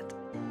sandpit.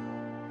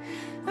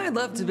 I'd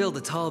love to build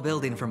a tall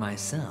building for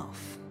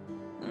myself.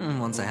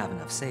 Once I have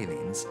enough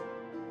savings.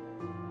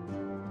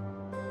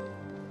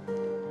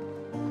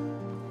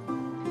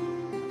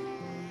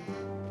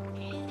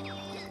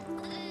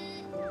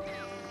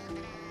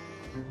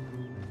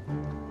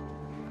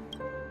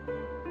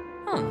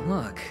 Oh,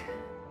 look.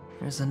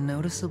 There's a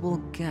noticeable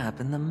gap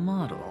in the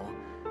model.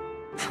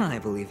 I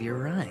believe you're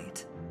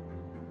right.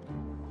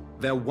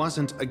 There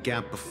wasn't a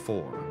gap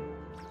before.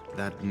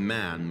 That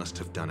man must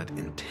have done it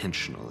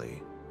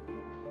intentionally.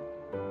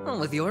 Well,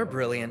 with your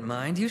brilliant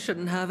mind, you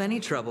shouldn't have any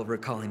trouble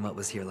recalling what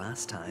was here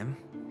last time.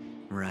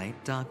 Right,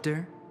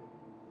 Doctor?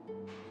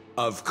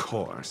 Of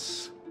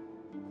course.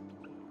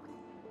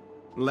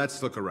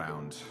 Let's look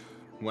around.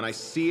 When I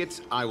see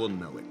it, I will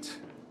know it.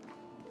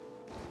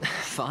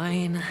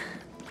 Fine.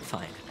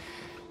 Fine.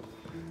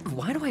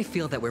 Why do I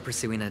feel that we're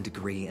pursuing a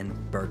degree in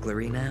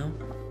burglary now?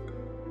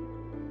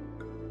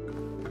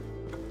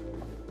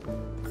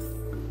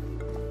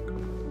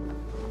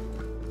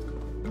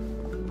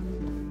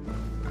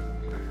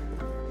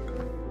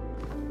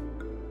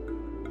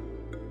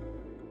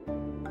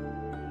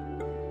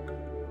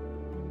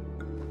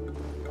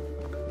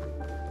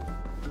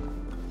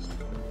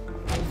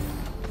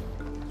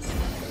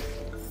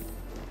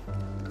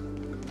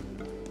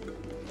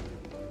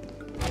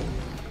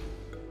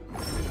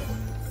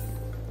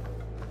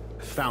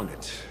 Found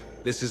it.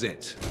 This is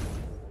it.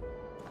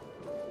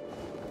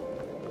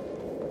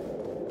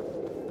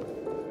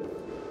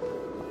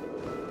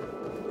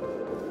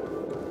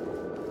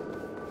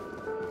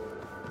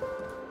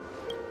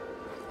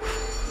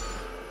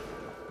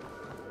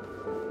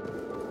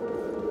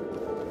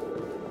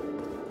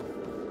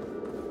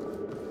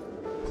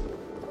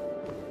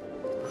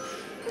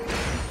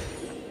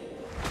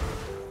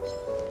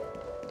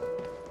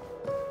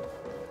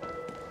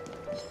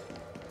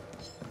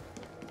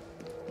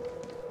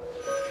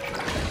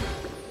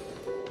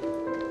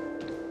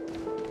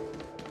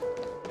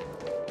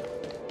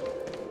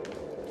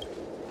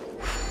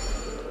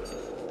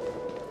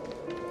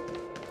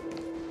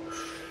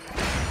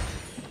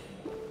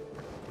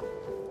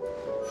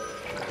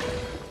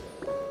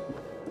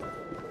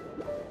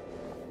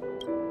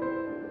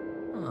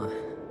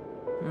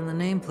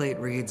 Nameplate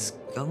reads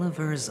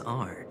Gulliver's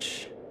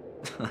Arch.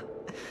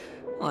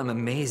 Well, I'm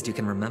amazed you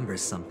can remember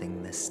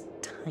something this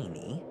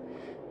tiny.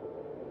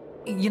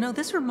 You know,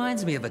 this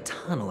reminds me of a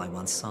tunnel I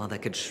once saw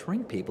that could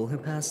shrink people who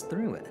passed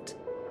through it.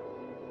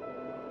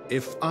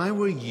 If I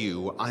were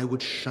you, I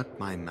would shut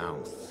my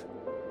mouth.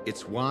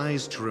 It's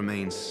wise to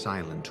remain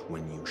silent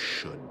when you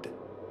should.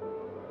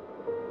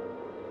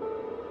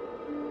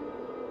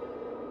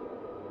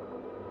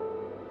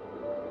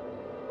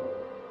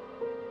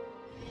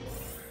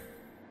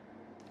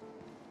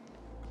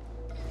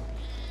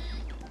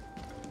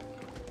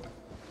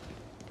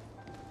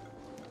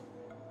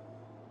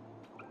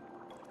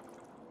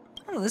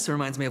 Oh, this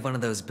reminds me of one of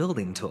those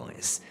building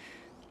toys.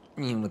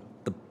 You know, with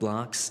the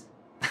blocks.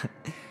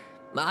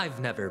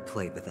 I've never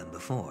played with them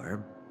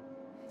before.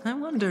 I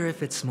wonder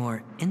if it's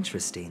more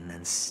interesting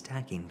than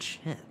stacking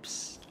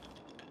chips.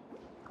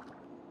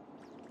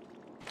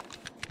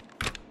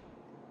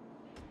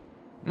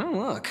 Oh,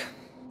 look.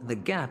 The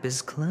gap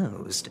is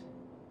closed.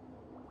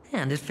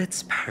 And it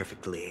fits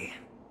perfectly.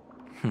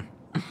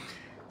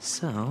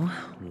 So,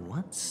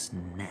 what's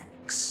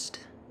next?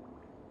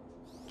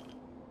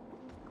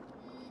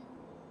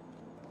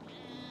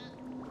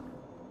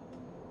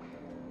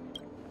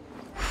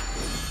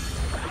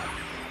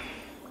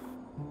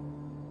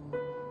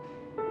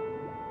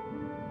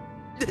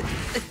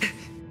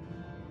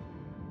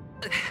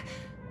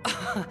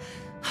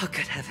 Oh,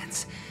 good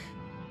heavens.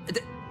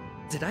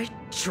 Did I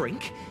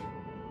shrink?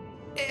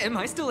 Am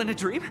I still in a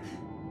dream?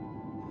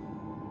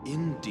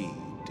 Indeed.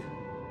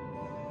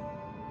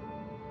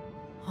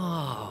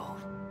 Oh,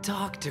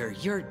 Doctor,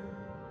 you're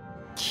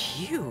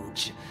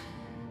huge.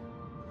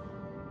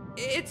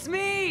 It's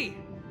me!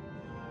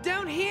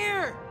 Down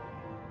here!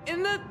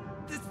 In the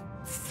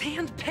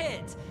sand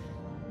pit!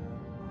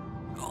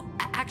 Oh,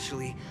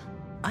 actually,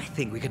 I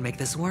think we could make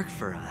this work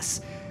for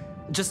us.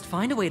 Just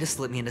find a way to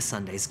slip me into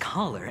Sunday's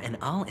collar, and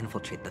I'll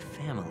infiltrate the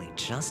family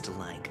just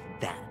like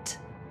that.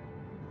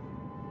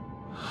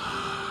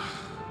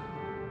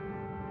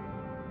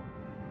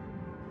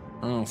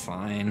 Oh,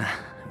 fine.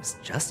 I was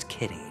just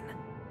kidding.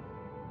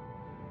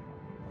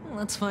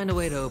 Let's find a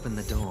way to open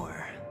the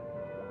door.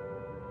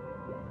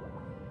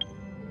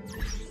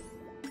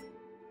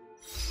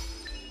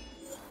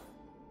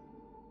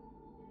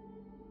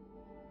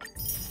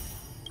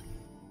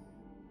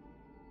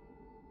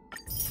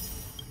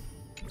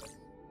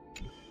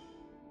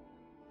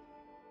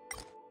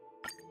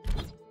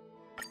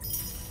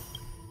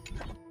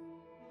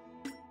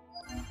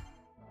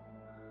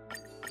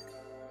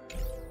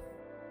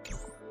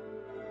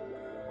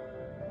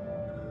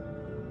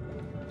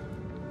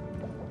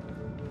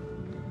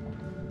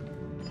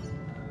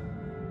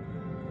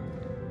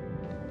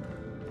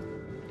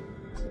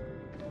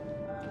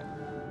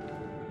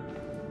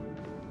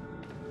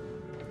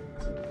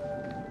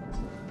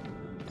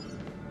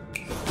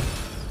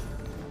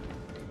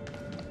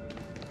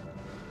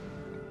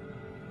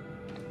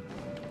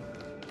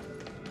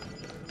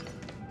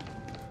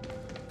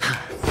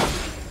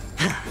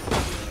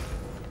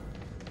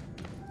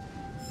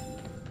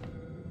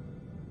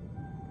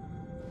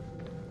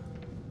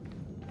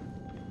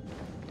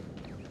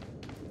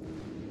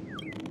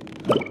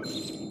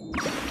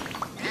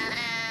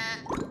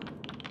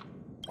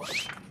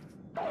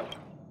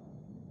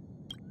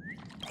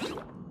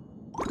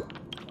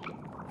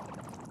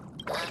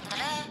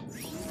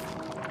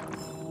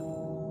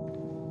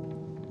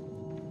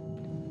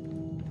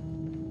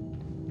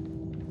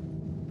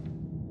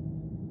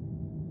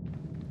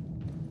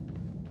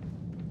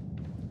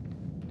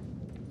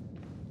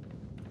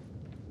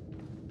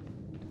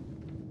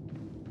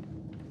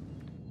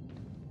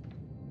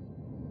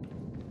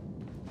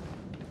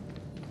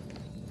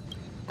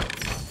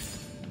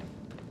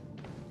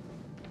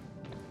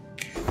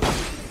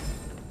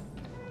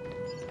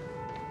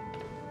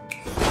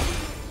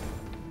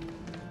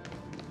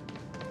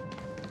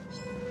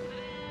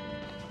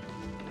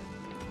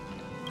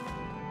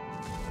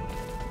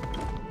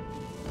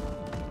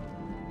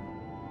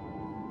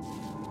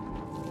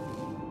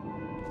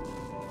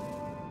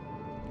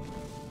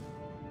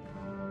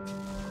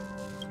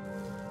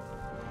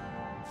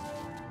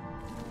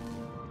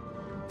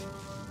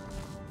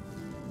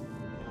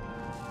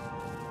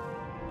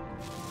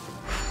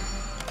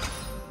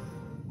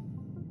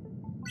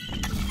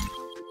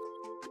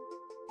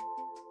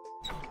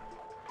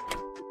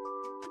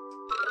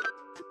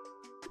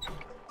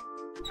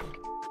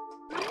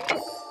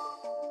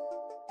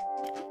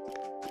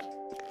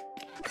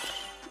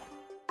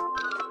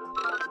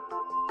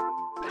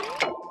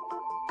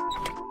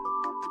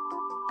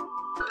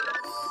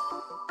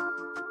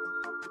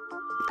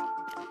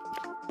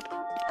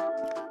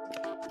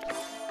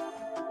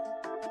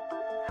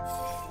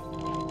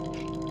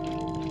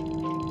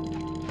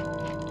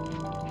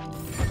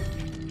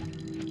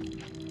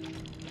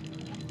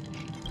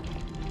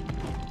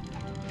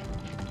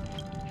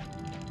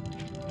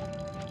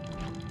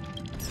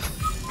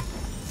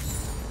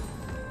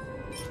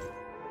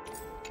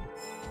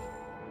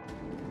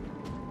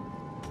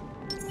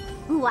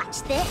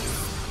 Watch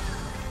this.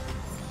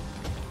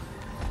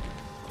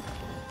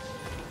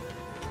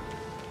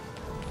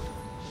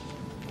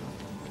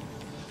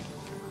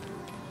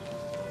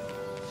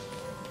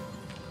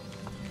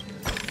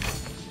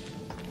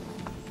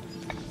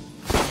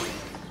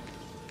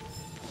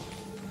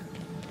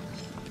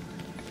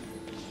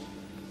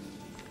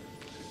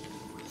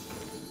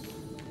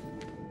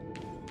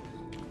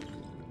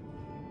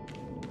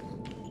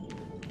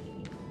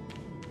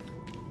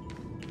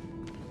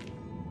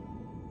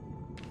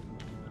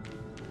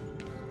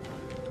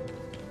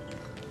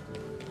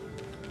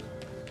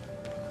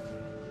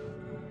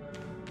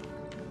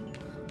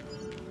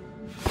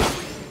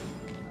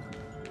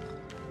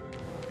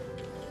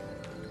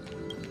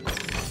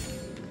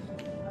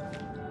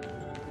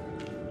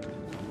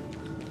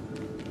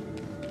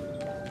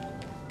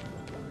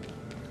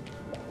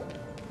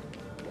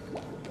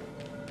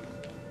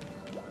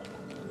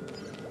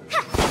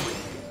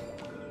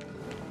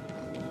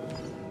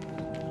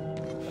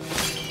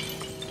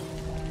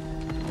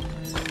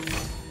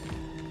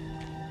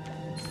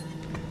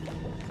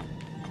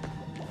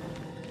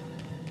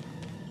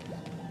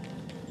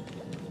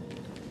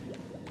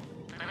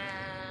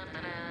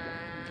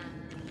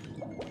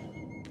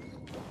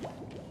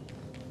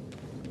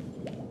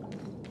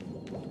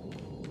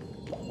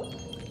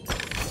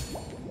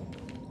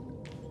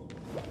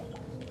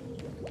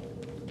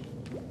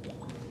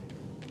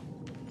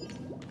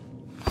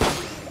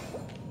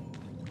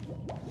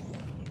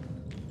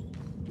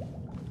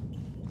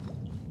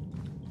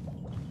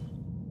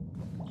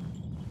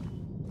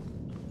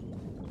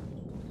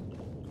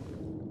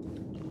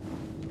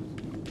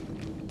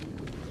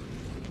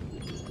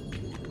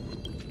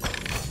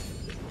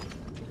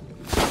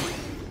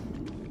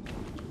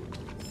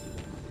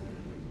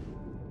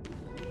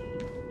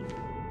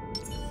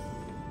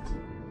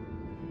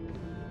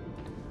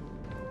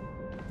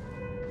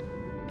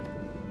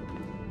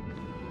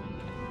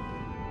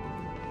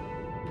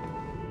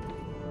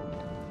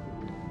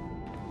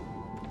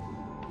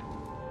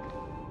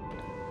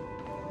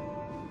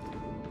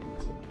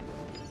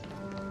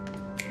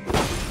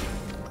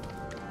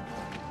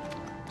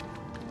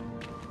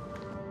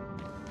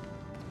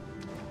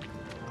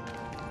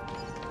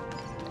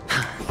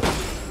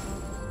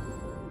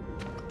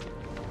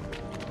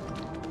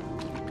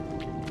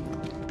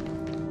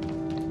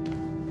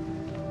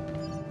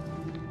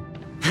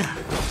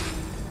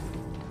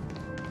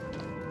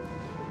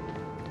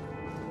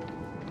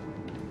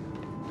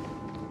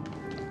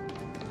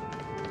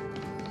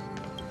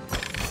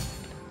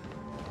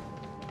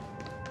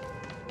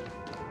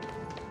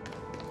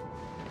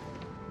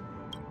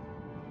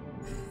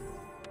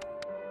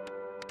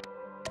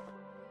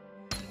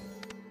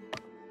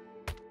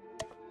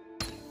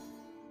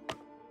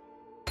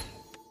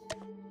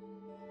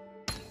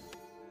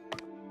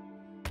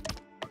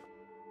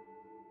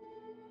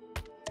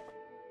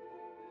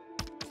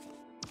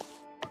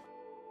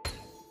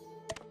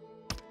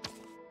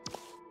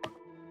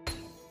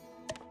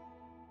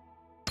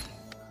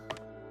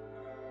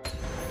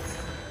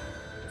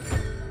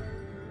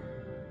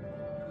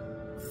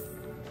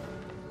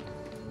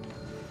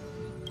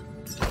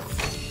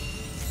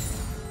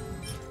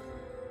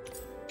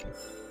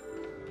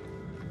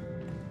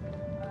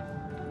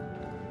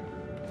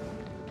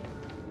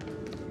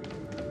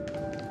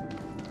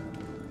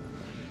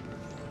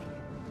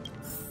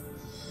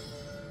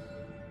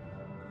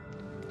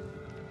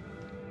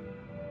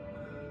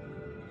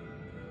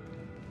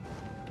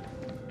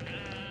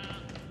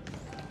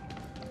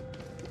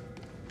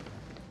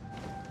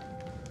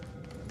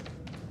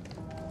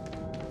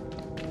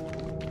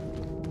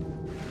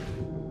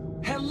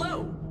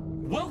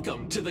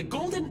 Welcome to the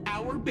Golden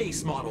Hour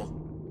base model.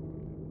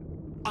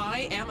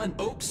 I am an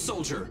Oak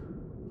Soldier.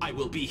 I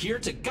will be here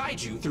to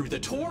guide you through the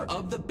tour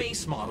of the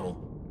base model.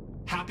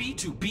 Happy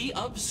to be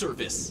of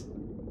service.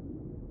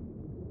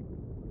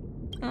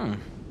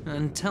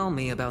 And tell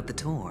me about the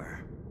tour.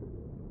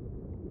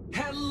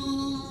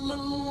 Hello!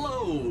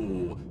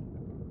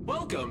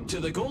 Welcome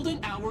to the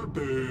Golden Hour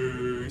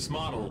base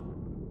model.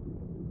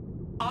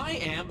 I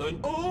am an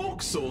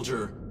Oak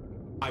Soldier.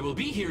 I will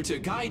be here to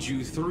guide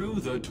you through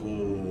the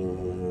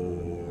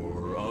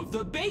tour of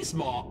the base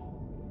model.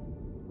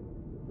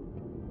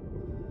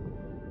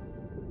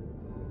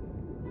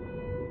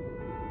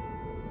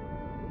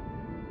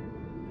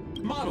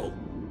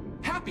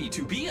 Happy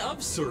to be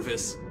of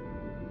service.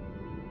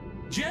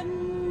 Generating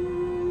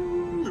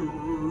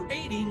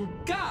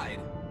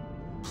guide.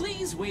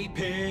 Please wait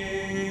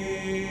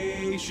patient.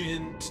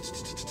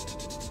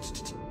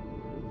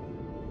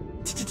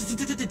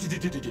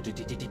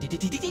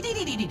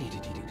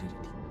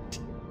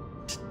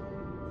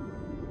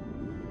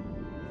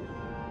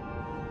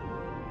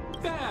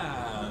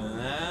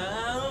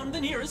 Found the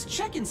nearest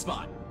check-in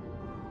spot.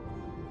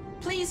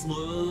 Please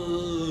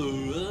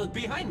look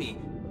behind me.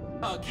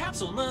 A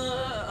capsule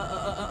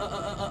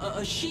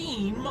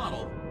machine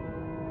model.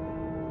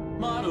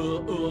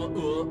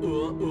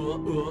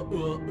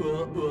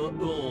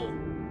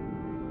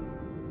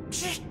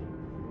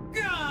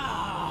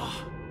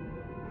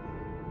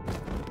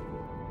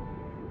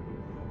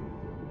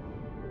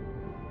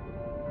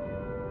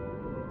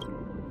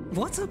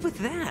 What's up with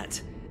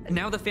that?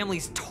 Now the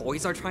family's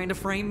toys are trying to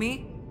frame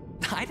me?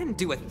 I didn't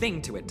do a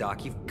thing to it,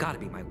 Doc. You've got to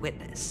be my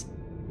witness.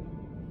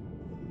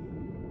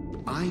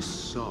 I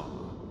saw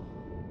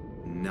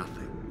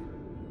nothing.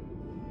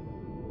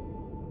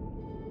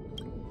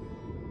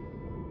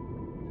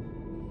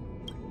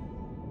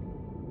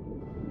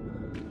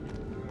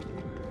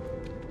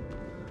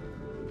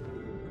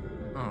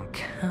 Oh,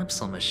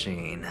 capsule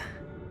machine.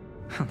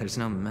 There's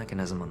no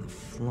mechanism on the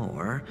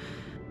floor.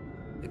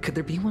 Could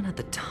there be one at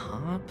the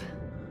top?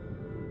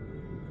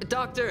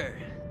 Doctor,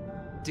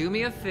 do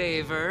me a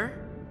favor.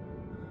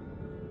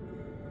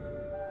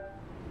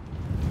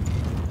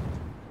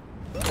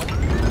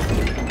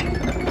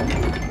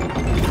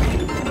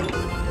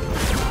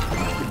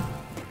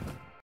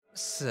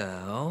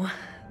 So,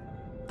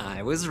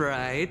 I was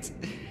right.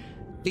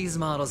 These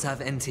models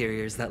have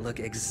interiors that look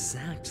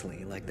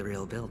exactly like the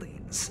real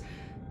buildings.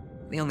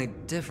 The only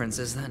difference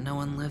is that no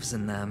one lives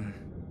in them.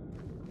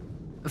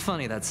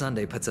 Funny that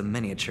Sunday puts a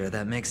miniature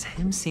that makes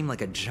him seem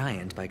like a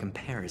giant by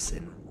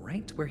comparison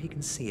right where he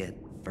can see it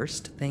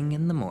first thing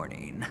in the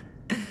morning.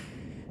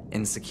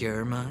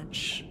 Insecure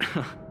much?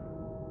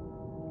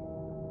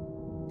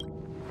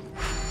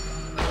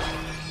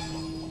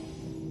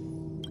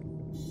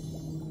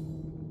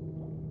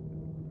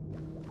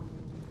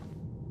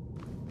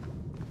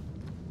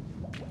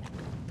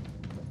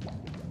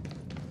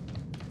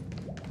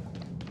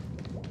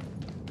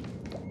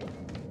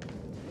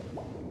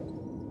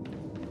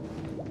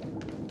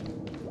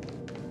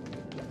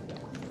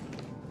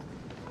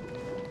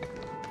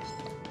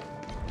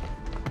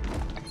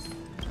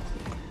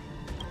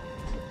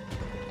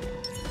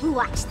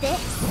 Watch this.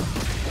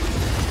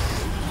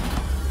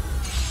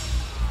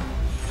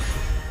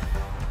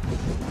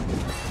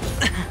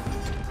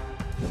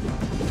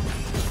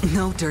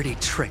 No dirty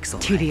tricks,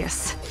 alright?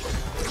 Tedious.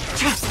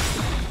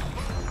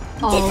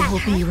 All will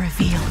be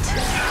revealed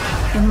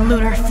in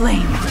lunar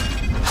flame.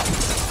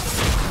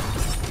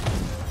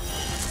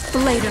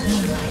 Blade of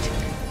moonlight.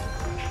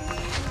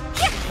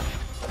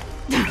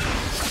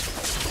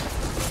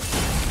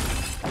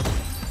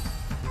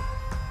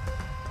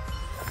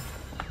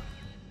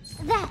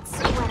 That's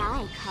what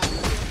I call it.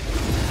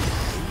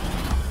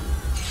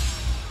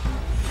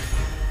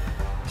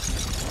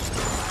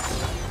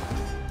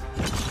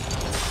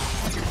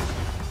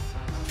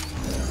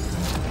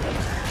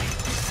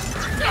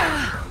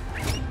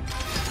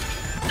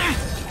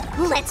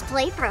 Let's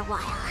play for a while.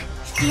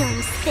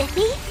 Feeling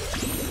spiffy?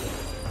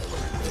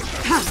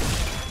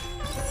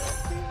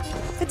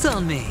 It's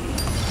on me.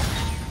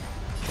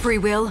 Free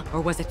will,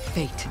 or was it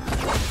fate?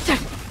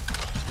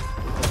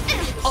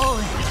 All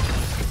in.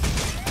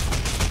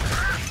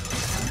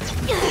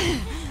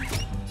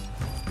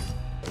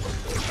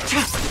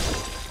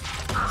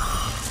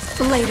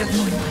 Blade of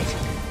moonlight.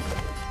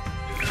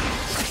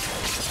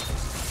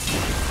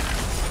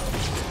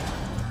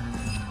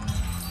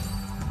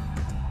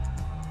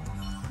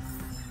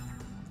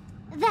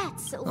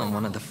 That's what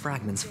One of the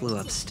fragments flew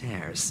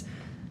upstairs.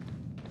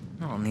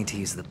 I'll need to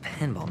use the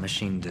pinball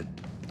machine to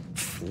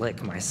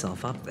flick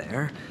myself up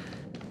there.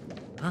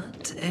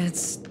 But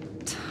it's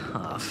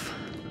tough.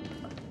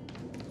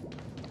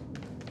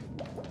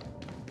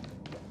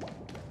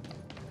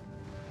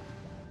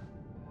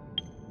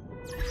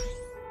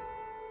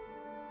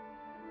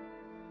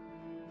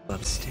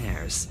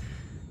 Upstairs.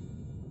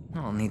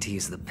 I'll need to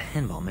use the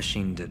pinball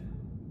machine to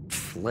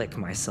flick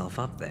myself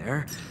up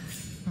there.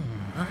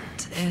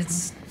 But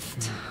it's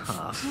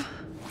tough.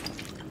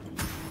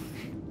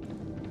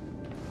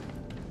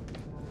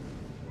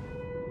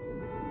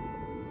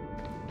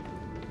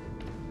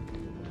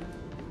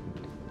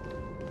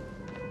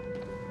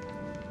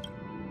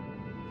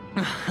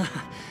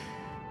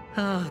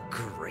 Oh,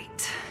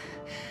 great.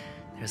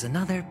 There's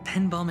another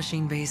pinball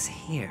machine base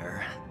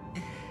here.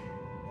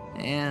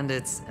 And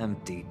it's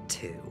empty,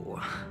 too.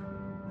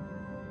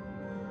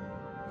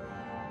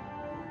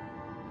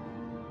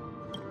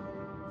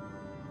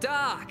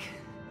 Doc!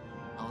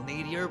 I'll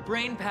need your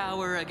brain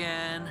power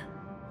again.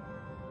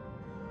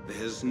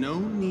 There's no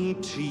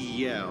need to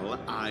yell,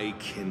 I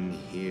can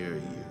hear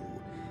you.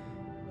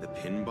 The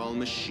pinball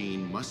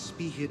machine must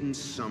be hidden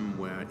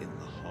somewhere in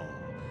the hall,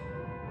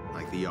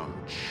 like the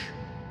arch.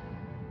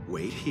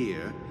 Wait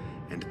here,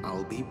 and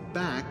I'll be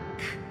back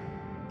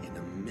in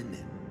a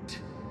minute.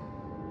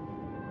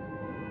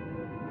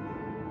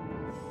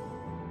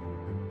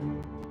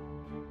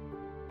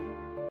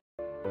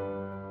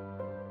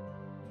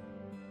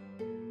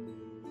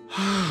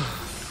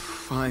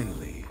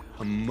 Finally,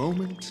 a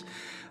moment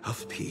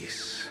of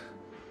peace.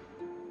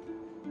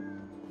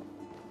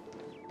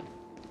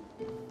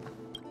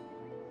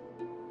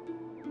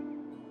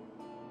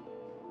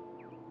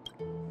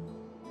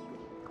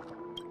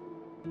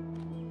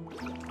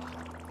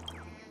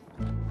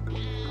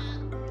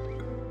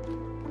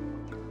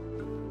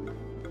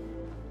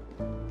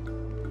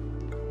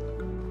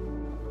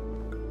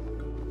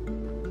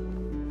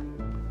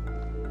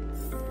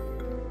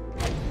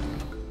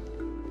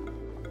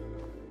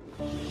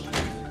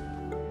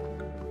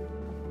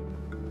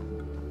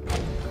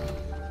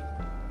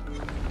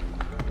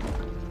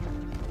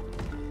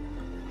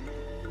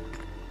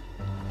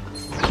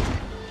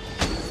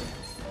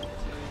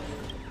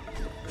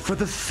 For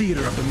the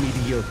theater of the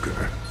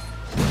mediocre.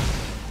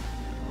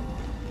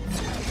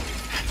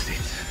 That's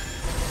it.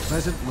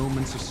 Pleasant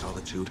moments of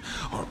solitude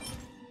are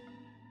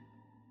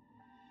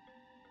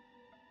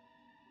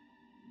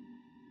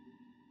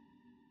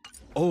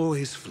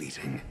always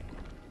fleeting.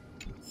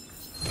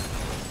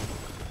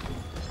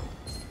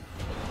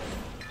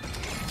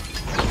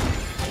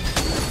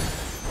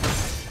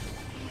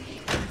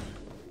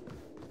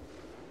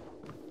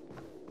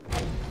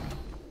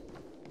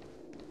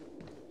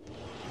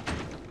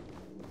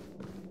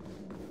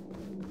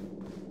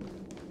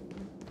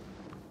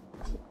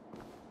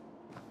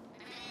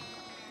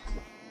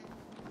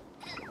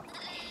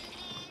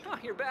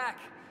 You're back.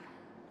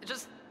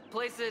 Just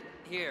place it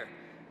here.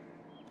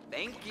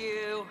 Thank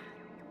you.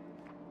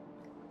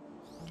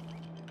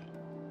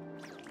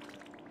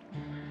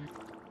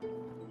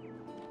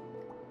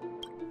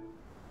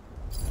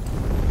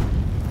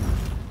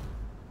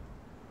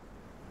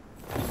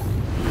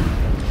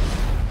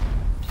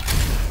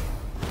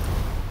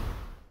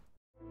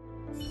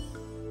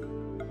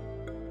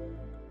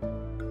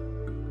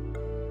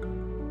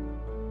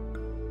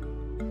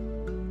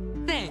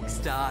 Thanks,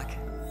 Doc.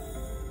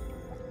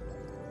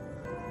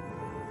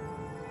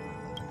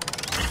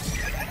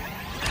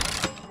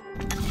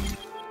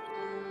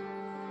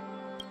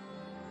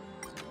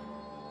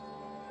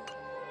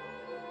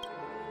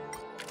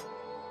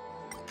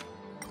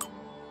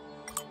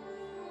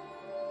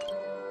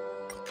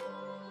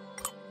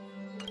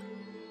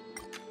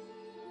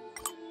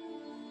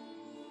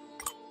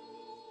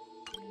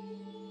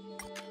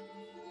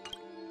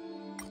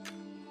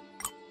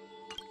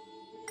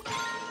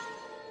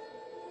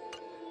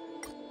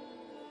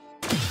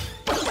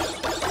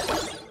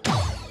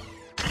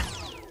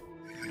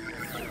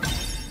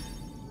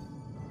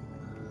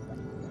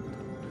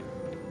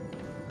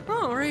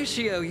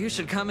 Horatio, you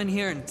should come in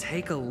here and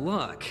take a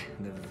look.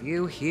 The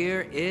view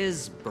here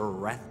is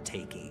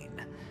breathtaking.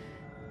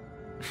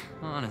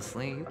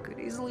 Honestly, you could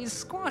easily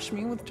squash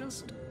me with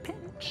just a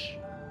pinch.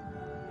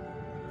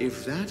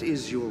 If that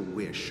is your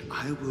wish,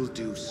 I will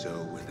do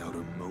so without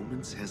a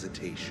moment's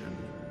hesitation.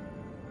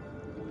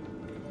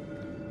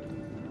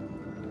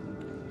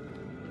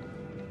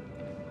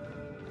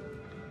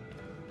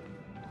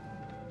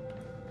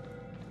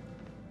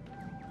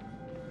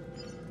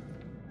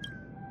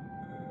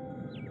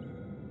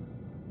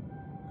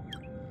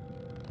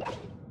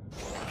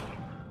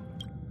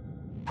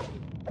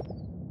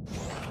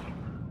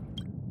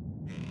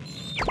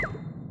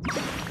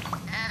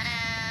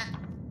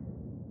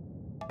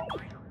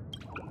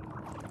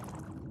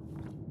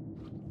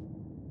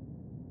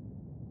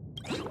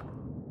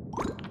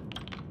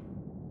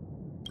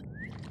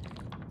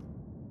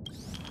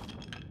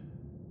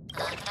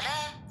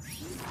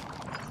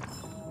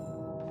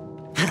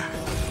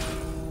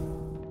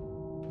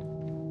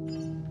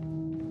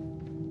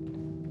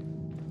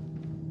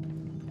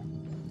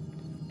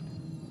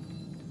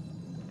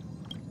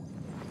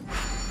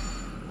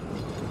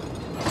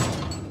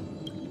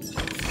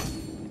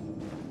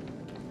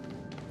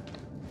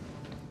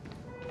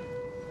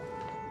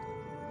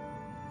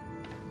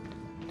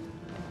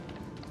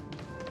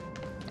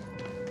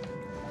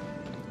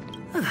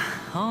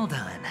 All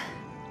done.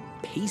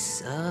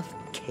 Piece of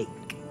cake.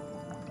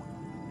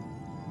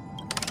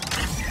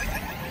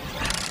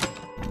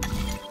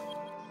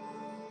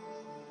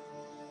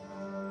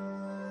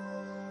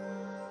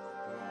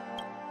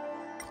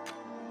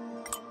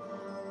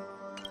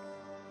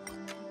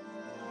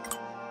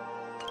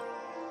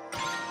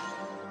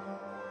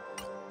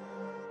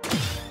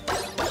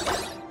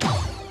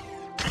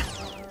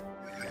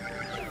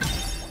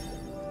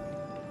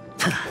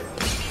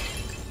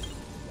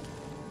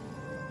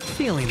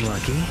 Feeling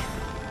lucky.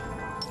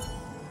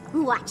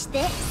 Watch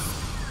this.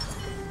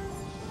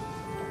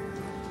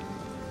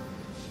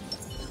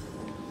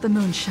 The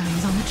moon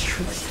shines on the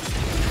truth.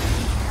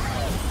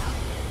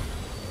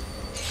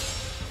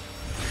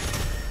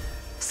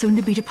 Soon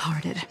to be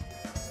departed.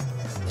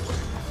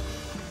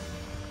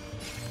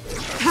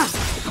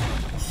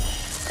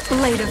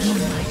 Blade of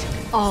moonlight,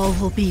 all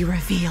will be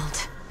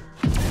revealed.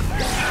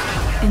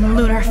 In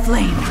lunar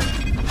flame.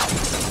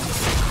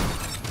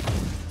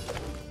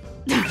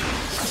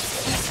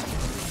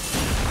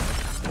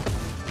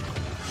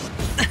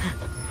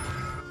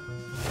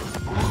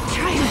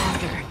 Try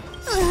harder.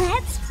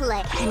 Let's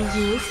play. Can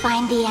you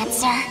find the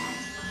answer?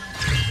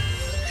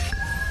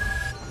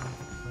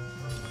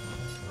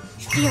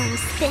 Feeling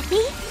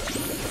spiffy?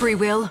 Free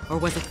will, or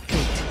was it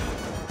fate?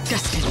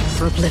 Destined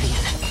for oblivion.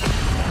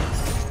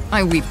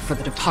 I weep for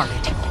the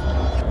departed.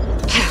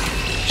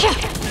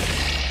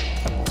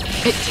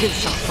 It too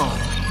shall fall.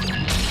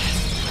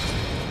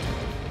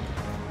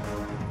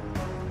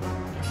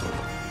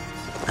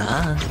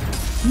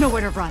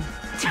 Nowhere to run.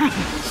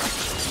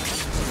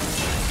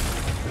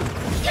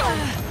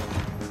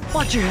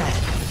 Watch your head.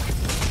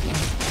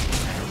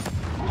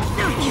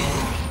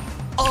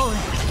 All in.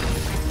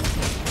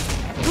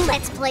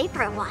 Let's play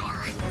for a while.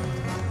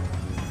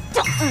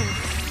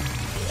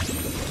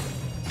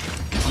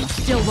 On the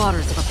still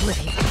waters of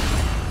oblivion.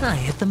 I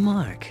hit the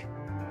mark.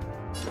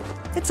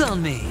 It's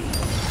on me.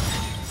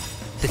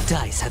 The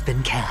dice have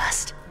been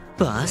cast.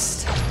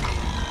 Bust.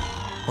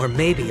 Or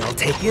maybe I'll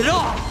take it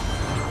all.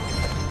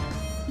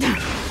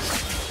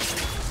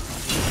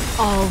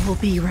 All will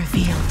be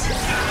revealed.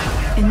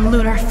 In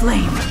lunar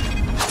flame.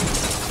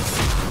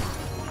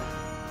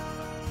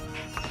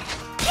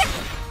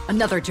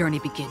 Another journey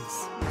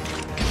begins.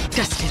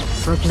 Destined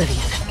for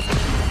oblivion.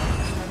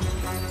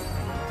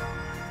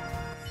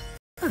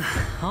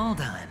 All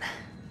done.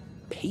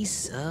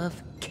 Piece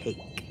of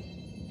cake.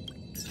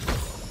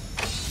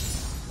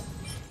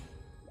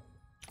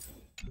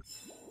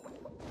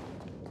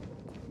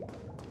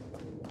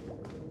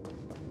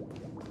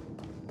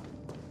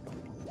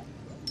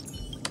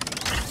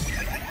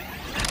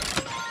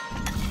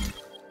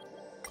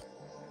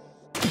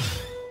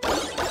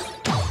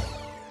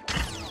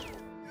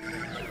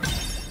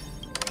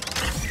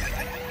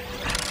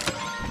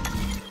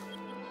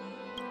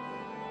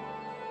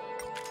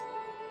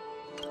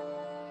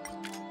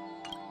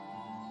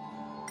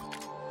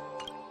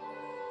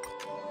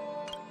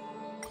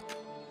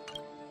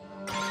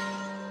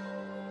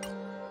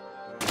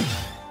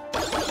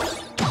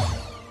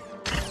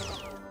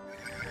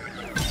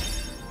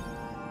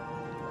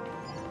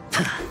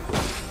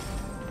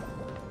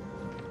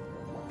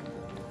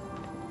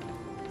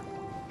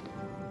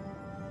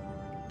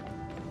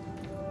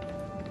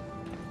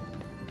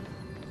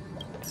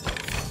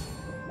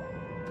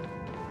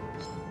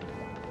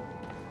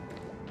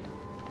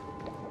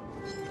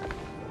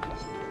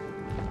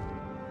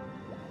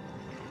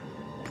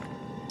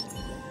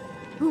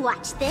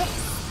 Watch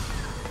this.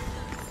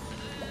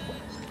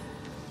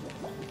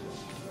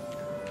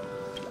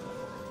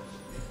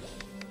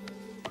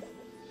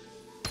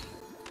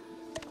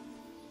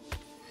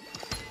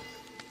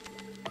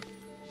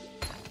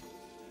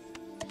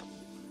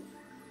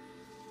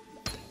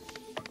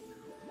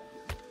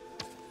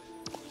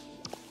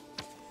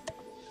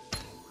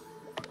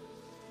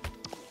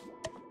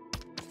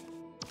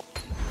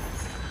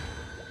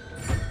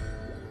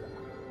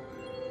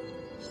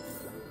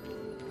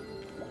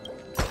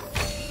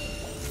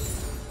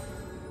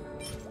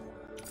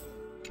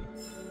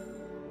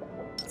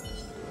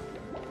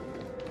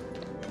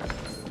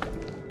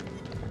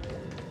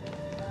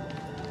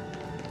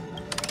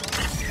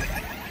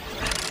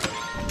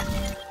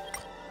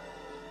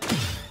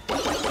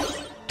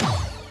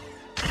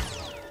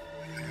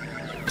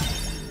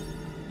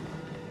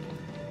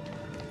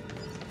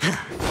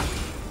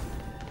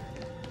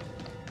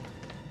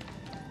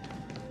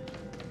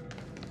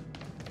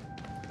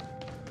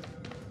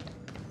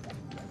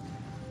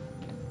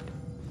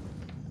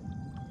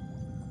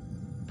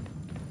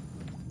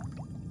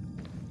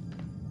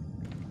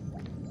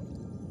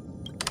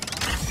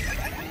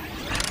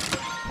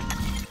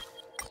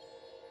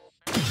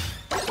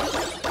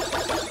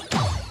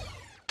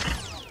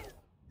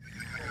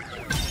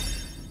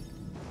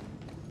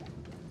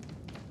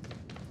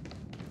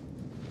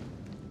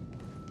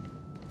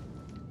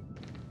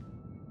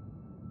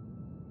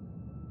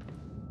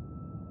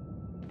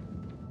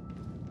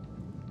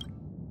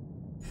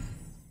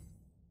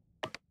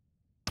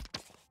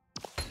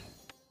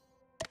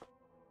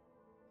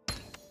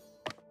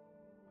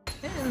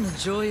 And the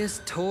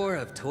joyous tour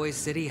of Toy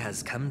City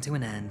has come to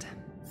an end.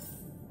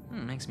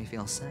 Makes me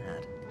feel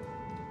sad.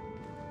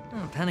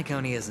 Oh,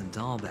 Penacony isn't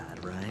all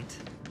bad, right?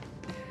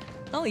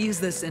 I'll use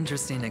this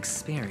interesting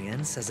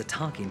experience as a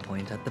talking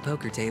point at the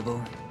poker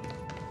table.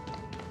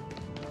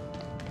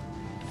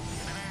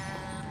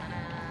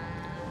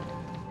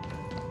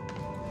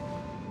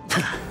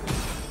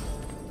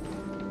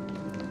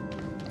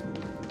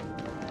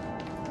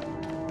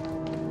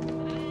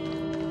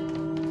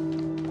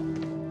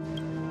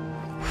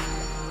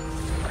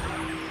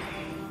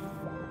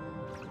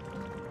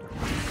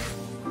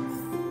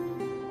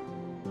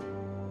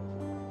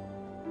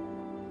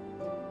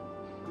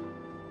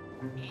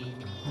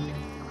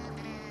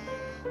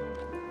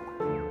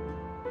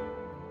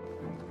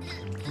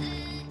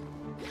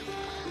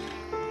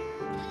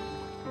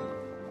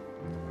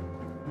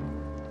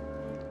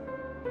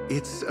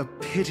 It's a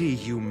pity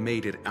you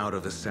made it out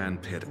of the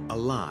sandpit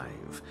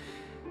alive.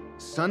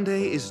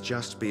 Sunday is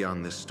just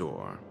beyond this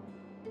door.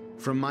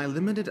 From my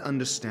limited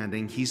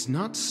understanding, he's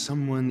not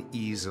someone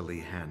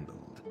easily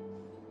handled.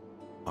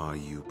 Are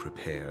you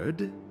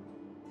prepared?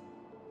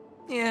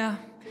 Yeah.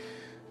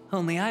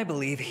 Only I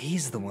believe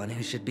he's the one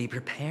who should be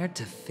prepared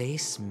to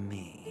face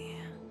me.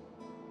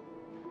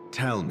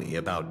 Tell me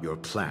about your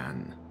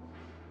plan.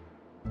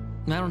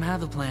 I don't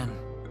have a plan.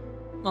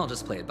 I'll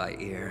just play it by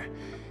ear.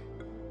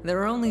 There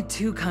are only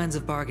two kinds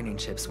of bargaining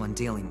chips when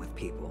dealing with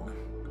people.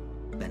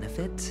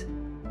 Benefit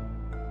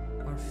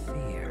or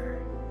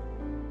fear.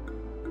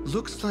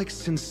 Looks like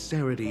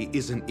sincerity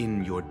isn't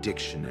in your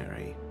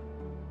dictionary.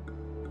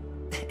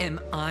 Am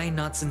I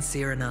not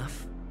sincere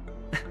enough?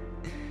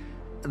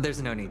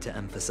 There's no need to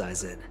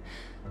emphasize it.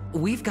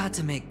 We've got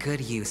to make good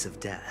use of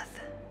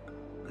death.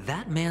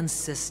 That man's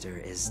sister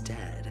is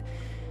dead.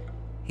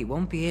 He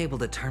won't be able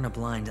to turn a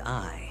blind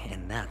eye,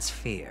 and that's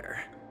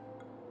fear.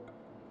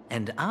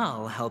 And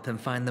I'll help him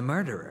find the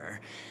murderer.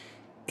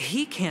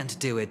 He can't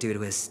do it due to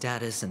his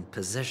status and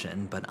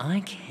position, but I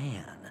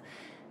can.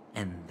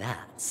 And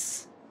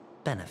that's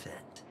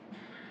benefit.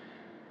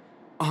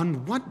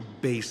 On what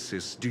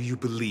basis do you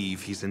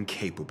believe he's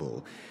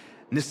incapable,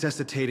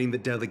 necessitating the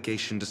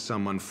delegation to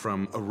someone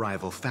from a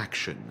rival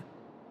faction?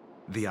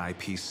 The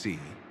IPC?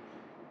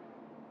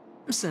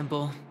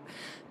 Simple.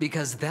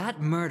 Because that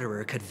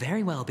murderer could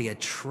very well be a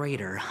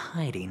traitor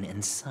hiding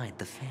inside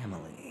the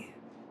family.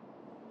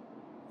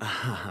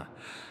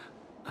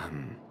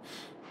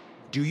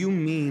 Do you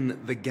mean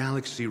the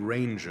Galaxy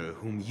Ranger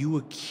whom you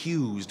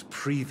accused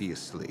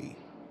previously?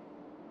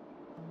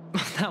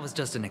 That was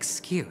just an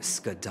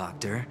excuse, good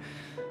doctor.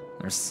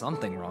 There's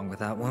something wrong with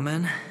that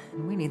woman,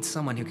 and we need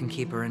someone who can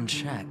keep her in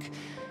check.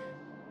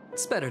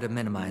 It's better to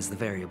minimize the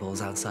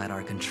variables outside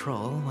our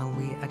control while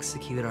we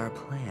execute our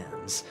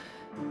plans.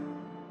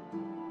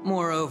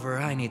 Moreover,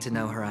 I need to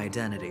know her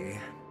identity.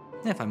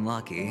 If I'm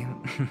lucky.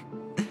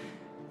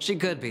 She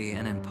could be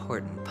an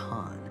important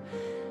pawn.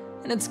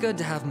 And it's good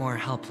to have more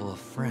helpful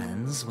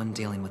friends when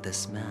dealing with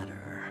this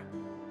matter.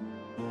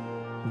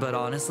 But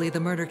honestly,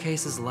 the murder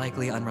case is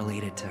likely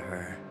unrelated to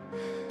her.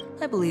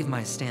 I believe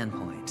my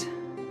standpoint.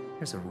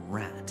 There's a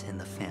rat in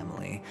the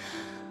family.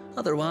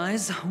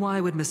 Otherwise,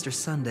 why would Mr.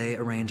 Sunday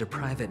arrange a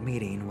private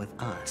meeting with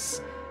us?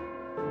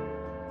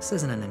 This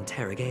isn't an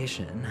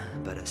interrogation,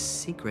 but a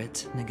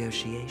secret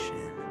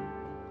negotiation.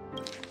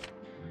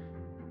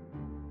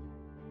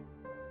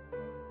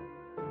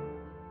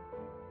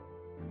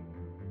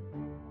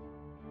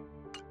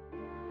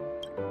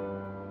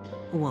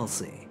 We'll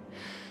see.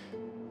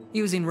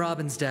 Using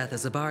Robin's death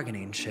as a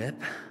bargaining chip,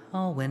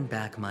 I'll win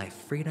back my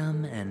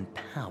freedom and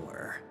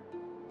power.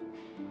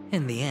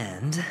 In the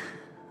end,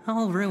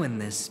 I'll ruin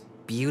this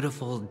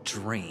beautiful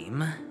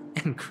dream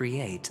and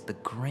create the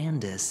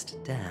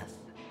grandest death.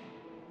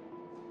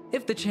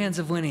 If the chance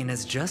of winning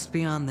is just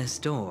beyond this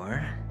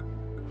door,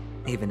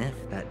 even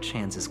if that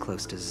chance is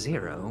close to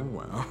zero,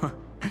 well,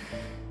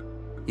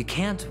 you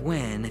can't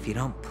win if you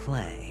don't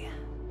play,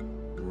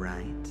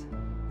 right?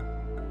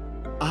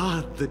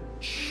 Ah, the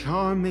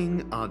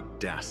charming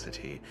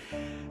audacity.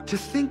 To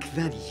think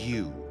that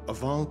you,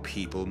 of all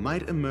people,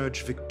 might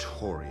emerge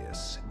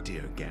victorious,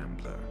 dear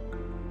gambler.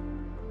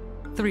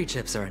 3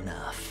 chips are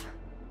enough.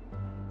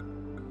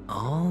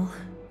 All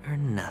or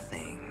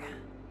nothing.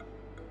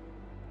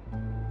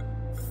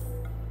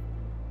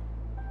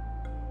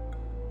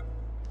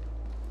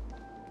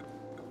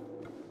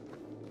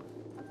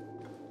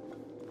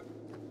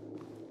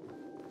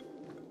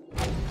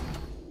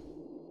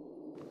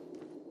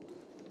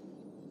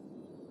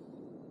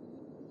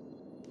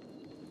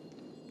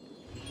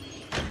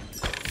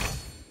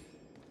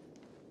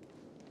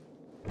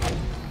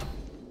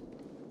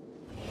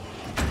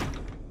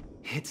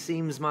 It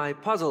seems my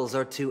puzzles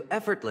are too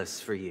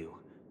effortless for you,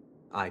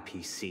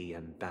 IPC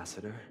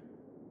Ambassador.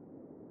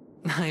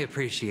 I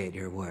appreciate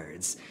your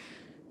words.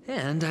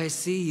 And I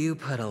see you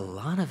put a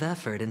lot of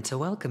effort into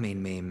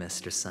welcoming me,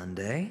 Mr.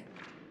 Sunday.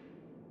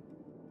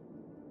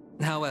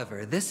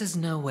 However, this is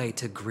no way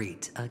to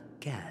greet a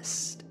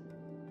guest.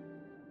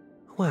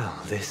 Well,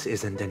 this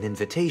isn't an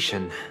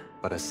invitation,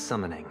 but a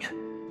summoning.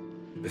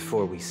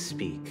 Before we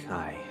speak,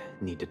 I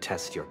need to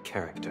test your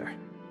character.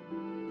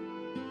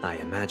 I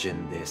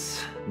imagine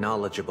this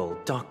knowledgeable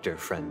doctor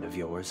friend of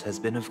yours has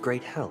been of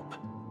great help,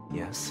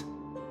 yes?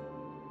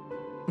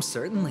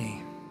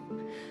 Certainly.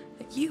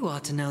 You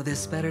ought to know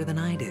this better than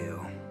I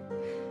do.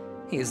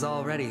 He's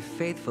already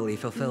faithfully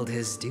fulfilled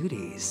his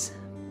duties,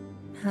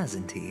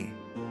 hasn't he?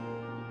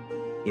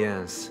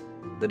 Yes,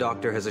 the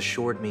doctor has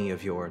assured me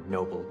of your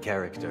noble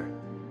character.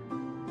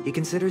 He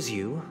considers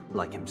you,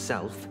 like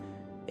himself,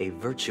 a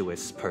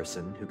virtuous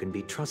person who can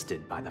be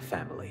trusted by the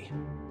family.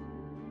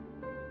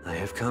 I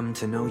have come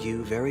to know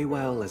you very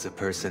well as a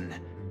person,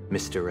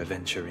 Mr.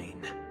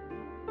 Aventurine.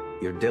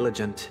 You're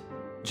diligent,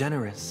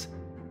 generous,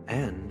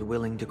 and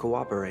willing to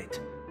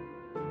cooperate.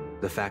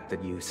 The fact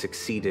that you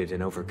succeeded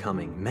in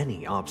overcoming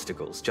many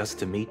obstacles just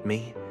to meet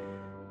me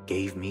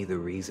gave me the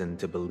reason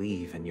to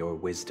believe in your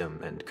wisdom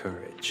and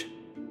courage.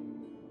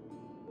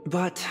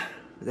 But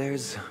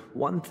there's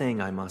one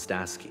thing I must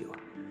ask you.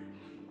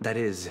 That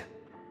is,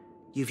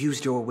 you've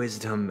used your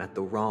wisdom at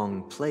the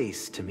wrong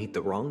place to meet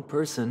the wrong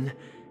person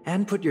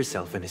and put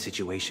yourself in a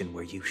situation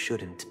where you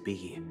shouldn't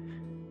be.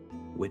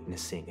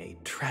 Witnessing a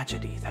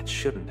tragedy that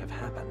shouldn't have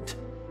happened.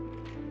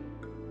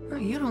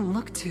 You don't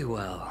look too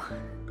well.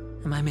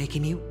 Am I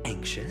making you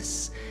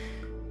anxious?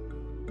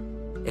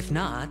 If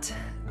not,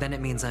 then it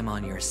means I'm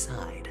on your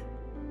side.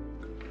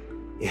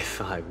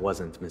 If I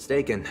wasn't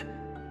mistaken,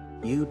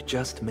 you'd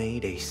just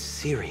made a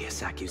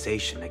serious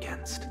accusation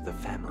against the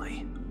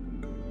family.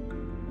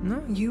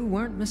 No, you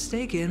weren't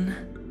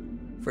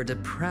mistaken. For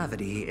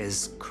depravity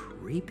is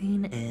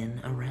creeping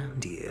in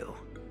around you.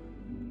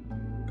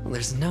 Well,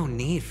 there's no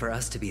need for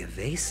us to be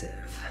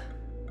evasive.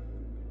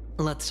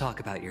 Let's talk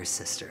about your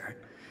sister.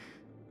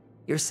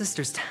 Your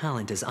sister's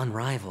talent is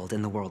unrivaled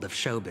in the world of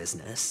show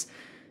business.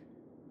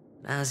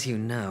 As you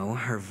know,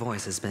 her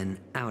voice has been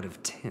out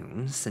of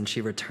tune since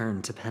she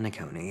returned to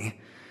Penacony.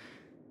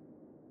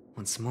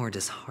 What's more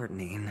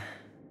disheartening,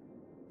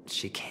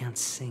 she can't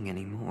sing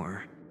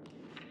anymore.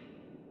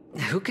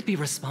 Who could be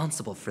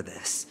responsible for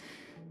this?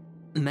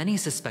 Many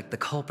suspect the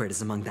culprit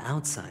is among the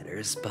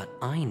outsiders, but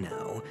I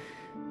know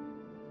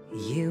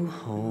you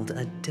hold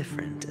a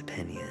different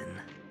opinion.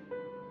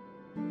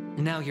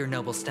 Now your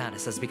noble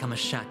status has become a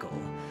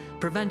shackle,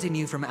 preventing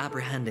you from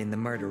apprehending the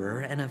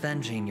murderer and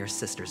avenging your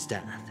sister's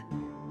death.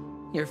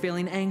 You're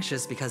feeling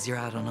anxious because you're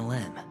out on a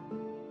limb.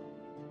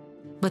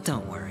 But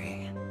don't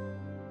worry,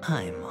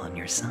 I'm on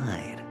your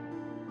side.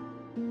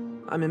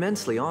 I'm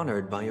immensely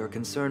honored by your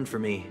concern for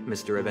me,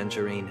 Mr.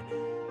 Aventurine.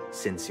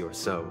 Since you're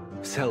so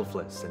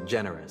selfless and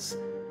generous,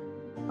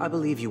 I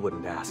believe you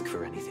wouldn't ask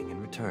for anything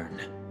in return,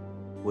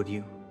 would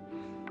you?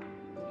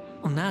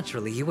 Well,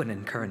 naturally, you wouldn't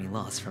incur any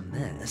loss from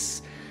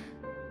this.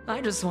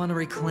 I just want to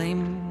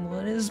reclaim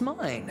what is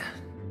mine.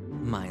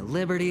 My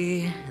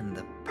liberty and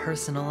the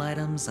personal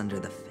items under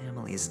the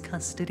family's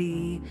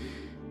custody,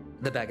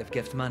 the bag of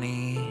gift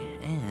money,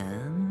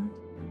 and...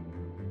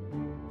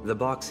 the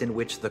box in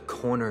which the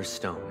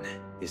cornerstone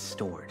is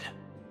stored.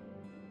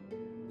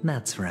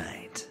 That's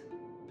right.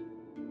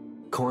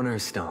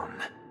 Cornerstone.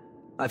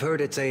 I've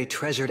heard it's a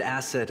treasured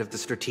asset of the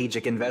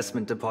Strategic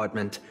Investment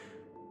Department.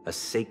 A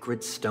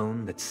sacred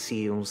stone that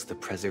seals the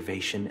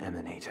Preservation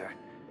Emanator,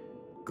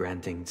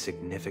 granting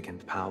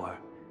significant power,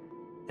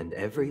 and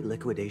every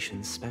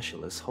liquidation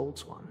specialist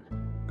holds one.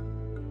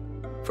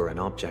 For an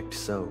object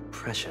so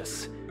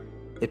precious,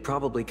 it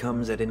probably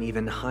comes at an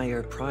even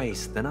higher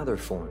price than other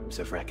forms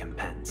of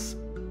recompense.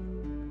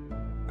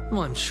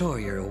 Well, I'm sure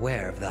you're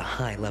aware of the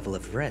high level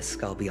of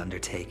risk I'll be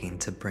undertaking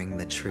to bring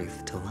the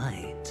truth to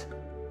light.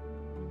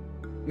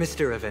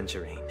 Mr.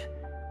 Aventurine,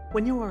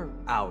 when you're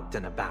out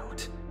and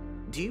about,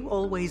 do you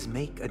always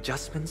make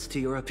adjustments to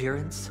your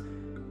appearance?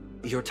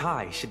 Your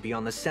tie should be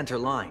on the center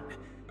line.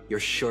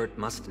 Your shirt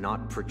must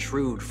not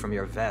protrude from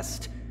your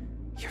vest.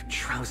 Your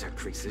trouser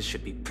creases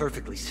should be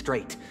perfectly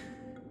straight,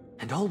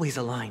 and always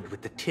aligned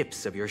with the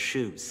tips of your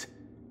shoes.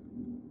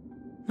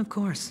 Of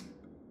course.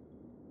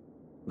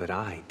 But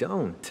I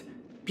don't,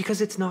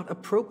 because it's not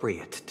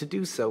appropriate to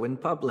do so in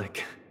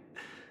public.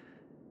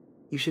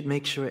 You should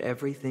make sure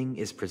everything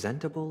is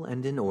presentable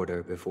and in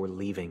order before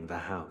leaving the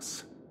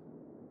house.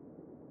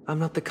 I'm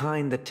not the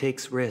kind that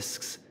takes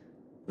risks.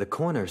 The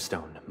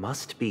cornerstone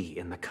must be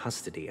in the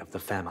custody of the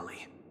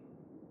family.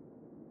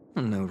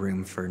 No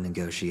room for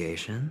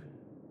negotiation?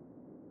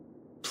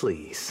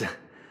 Please,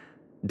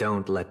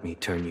 don't let me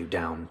turn you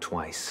down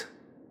twice.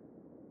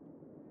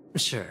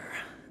 Sure.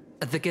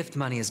 The gift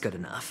money is good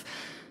enough.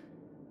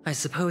 I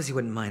suppose you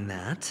wouldn't mind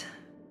that.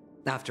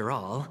 After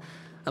all,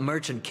 a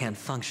merchant can't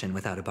function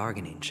without a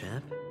bargaining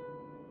chip.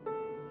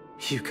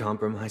 You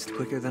compromised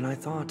quicker than I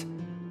thought.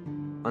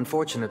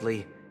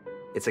 Unfortunately,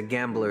 it's a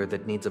gambler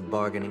that needs a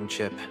bargaining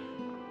chip,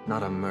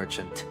 not a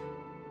merchant.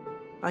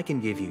 I can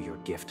give you your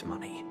gift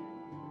money,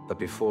 but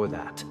before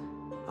that,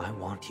 I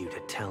want you to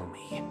tell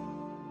me.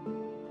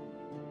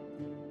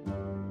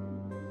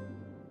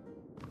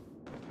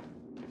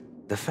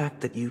 The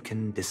fact that you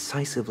can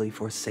decisively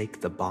forsake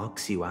the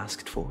box you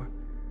asked for,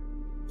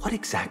 what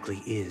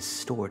exactly is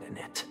stored in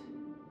it?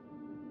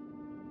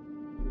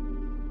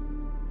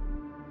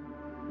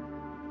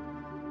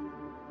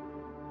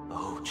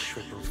 Oh,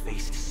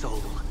 triple-faced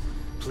soul.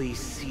 Please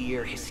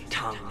sear his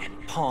tongue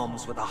and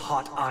palms with a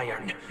hot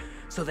iron,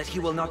 so that he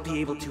will not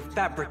be able to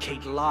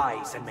fabricate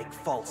lies and make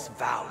false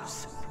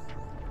vows.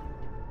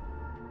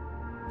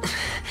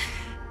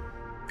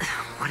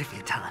 What have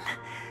you done?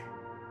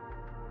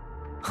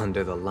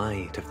 Under the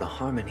light of the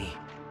harmony,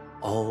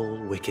 all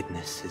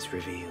wickedness is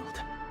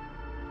revealed.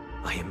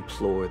 I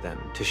implore them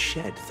to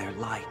shed their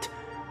light,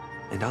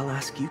 and I'll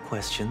ask you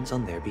questions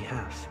on their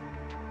behalf.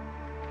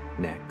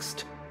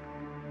 Next,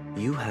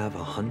 you have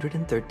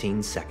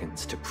 113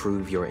 seconds to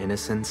prove your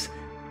innocence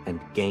and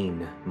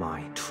gain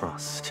my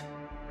trust.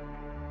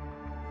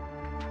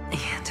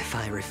 And if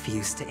I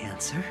refuse to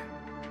answer?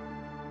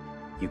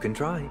 You can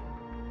try,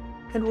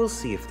 and we'll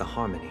see if the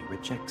harmony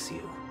rejects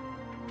you.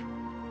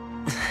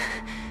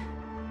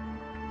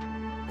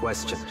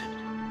 Question.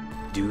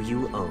 Do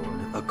you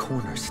own a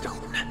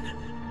cornerstone?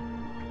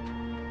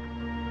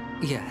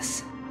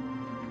 Yes.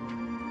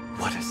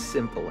 What a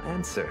simple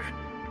answer.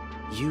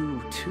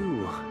 You,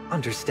 too,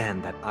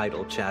 understand that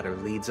idle chatter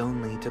leads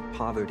only to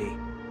poverty.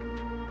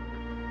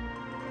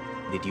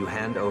 Did you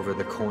hand over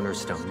the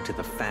cornerstone to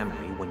the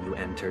family when you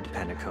entered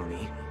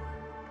Penacony?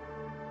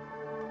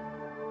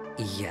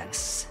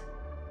 Yes.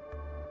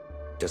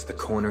 Does the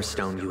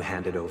cornerstone you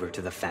handed over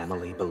to the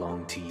family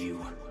belong to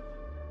you?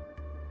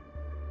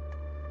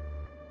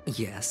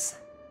 Yes.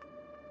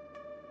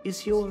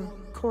 Is your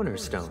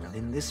cornerstone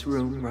in this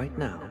room right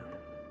now?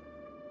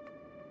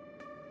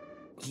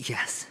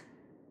 Yes.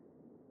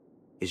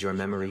 Is your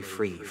memory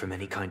free from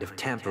any kind of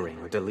tampering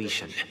or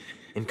deletion,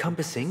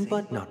 encompassing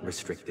but not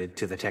restricted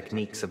to the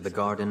techniques of the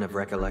Garden of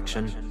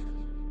Recollection?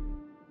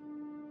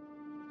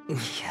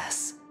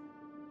 Yes.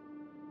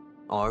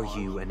 Are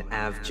you an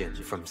Avgin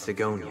from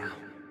Sigonia?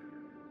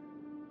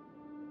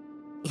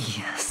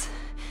 Yes.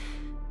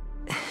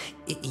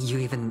 You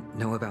even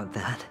know about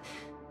that?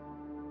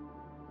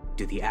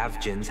 Do the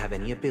Avgins have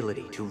any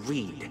ability to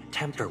read,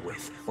 tamper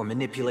with, or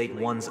manipulate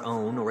one's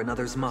own or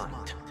another's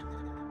mind?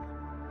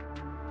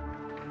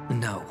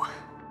 No.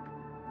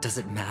 Does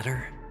it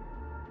matter?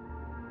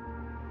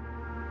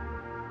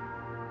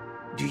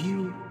 Do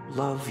you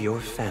love your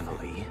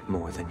family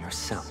more than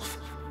yourself?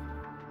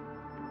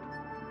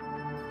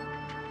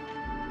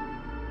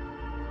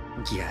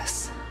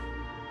 Yes.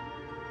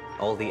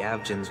 All the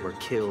Avgins were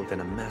killed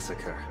in a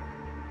massacre.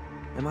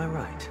 Am I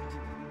right?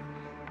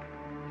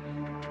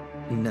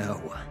 No.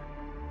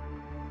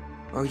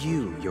 Are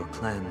you your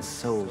clan's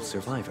sole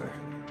survivor?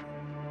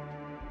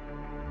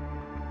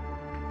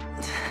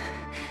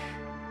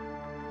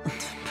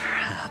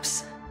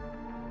 Perhaps.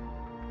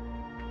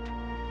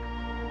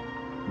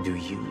 Do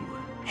you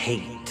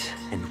hate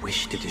and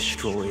wish to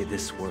destroy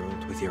this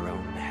world with your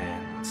own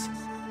hands?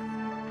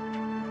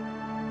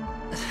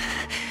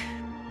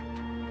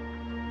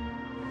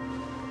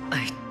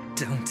 I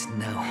don't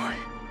know.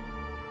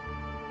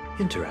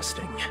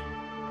 Interesting.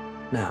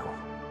 Now,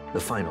 the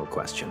final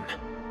question.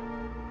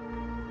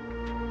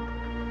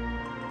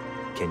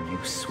 Can you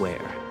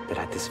swear that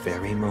at this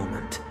very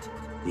moment,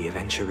 the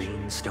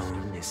Aventurine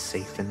stone is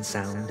safe and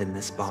sound in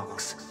this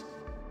box?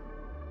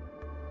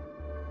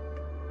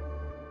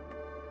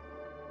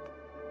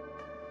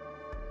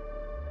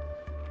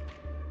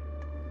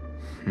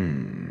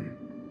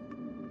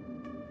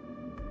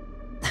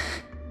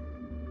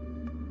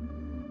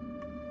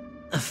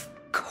 Of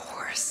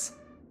course.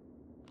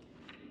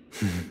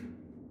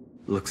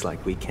 Looks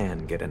like we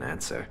can get an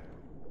answer.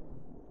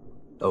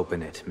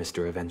 Open it,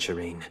 Mr.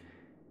 Aventurine.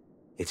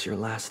 It's your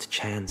last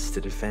chance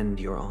to defend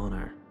your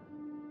honor.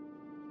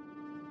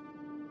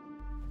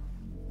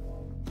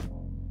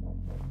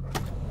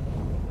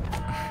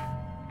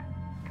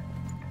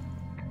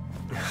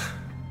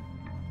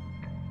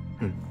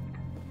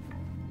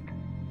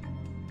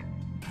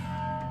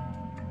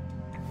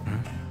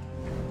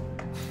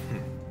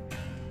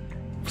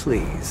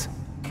 Please.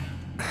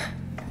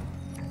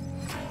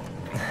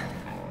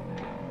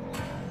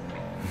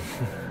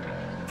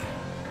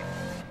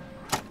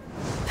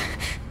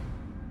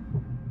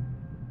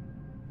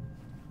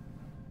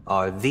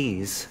 Are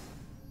these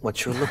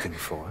what you're looking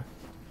for?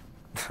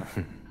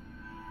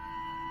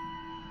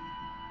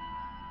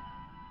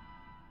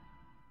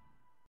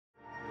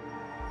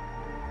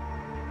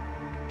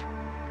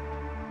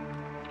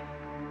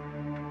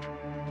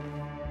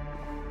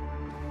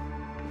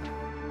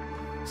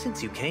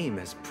 Since you came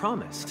as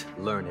promised,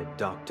 learned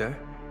doctor,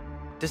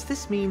 does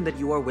this mean that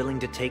you are willing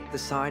to take the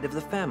side of the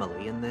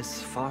family in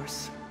this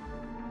farce?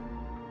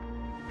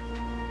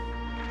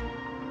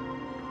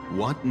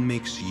 What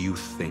makes you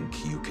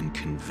think you can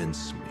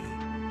convince me?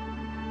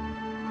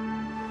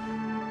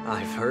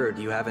 I've heard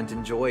you haven't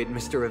enjoyed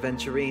Mr.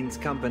 Aventurine's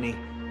company.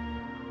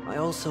 I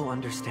also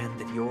understand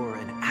that you're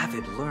an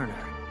avid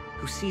learner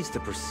who sees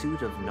the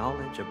pursuit of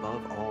knowledge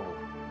above all.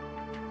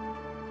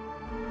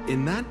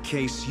 In that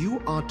case,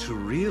 you ought to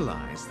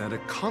realize that a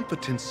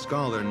competent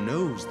scholar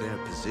knows their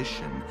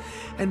position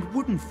and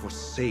wouldn't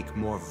forsake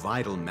more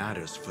vital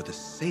matters for the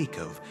sake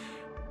of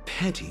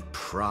petty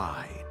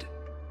pride.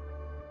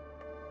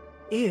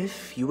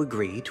 If you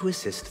agree to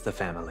assist the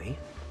family,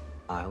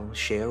 I'll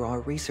share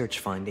our research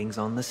findings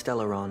on the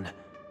Stellaron.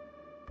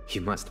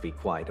 You must be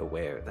quite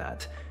aware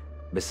that,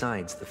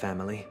 besides the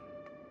family,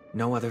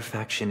 no other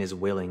faction is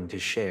willing to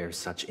share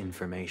such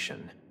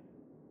information.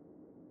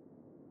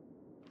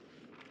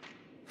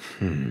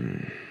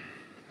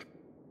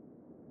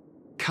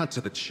 Cut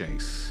to the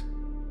chase.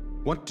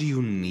 What do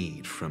you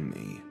need from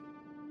me?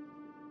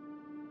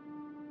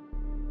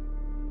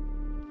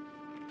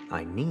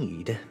 I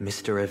need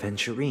Mr.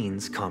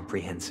 Aventurine's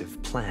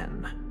comprehensive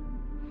plan.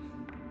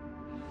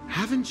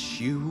 Haven't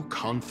you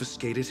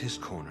confiscated his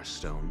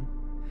cornerstone?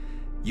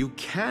 You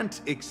can't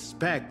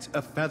expect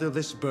a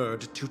featherless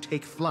bird to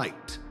take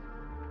flight.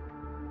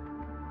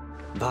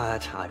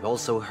 But I've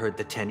also heard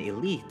the 10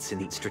 elites in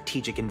the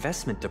Strategic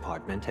Investment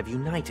Department have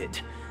united,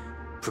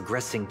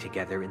 progressing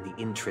together in the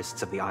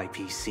interests of the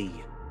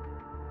IPC.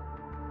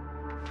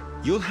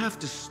 You'll have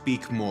to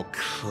speak more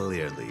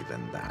clearly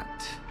than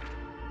that.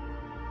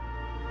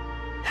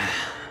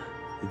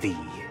 The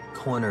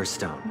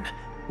cornerstone,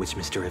 which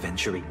Mr.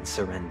 Aventurine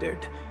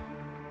surrendered.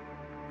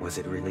 Was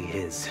it really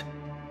his?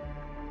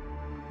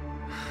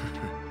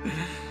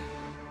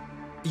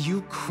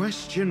 You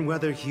question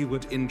whether he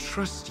would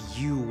entrust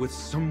you with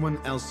someone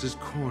else's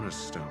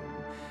cornerstone.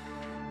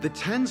 The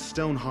 10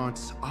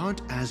 Stonehearts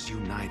aren't as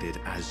united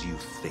as you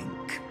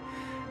think.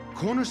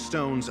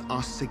 Cornerstones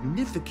are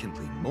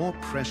significantly more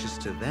precious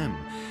to them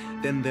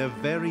than their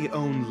very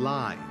own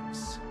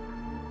lives.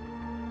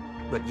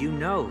 But you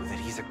know that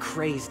he's a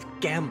crazed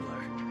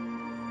gambler.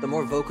 The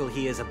more vocal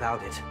he is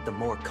about it, the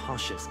more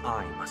cautious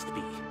I must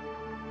be.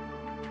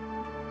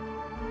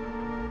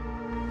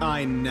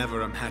 I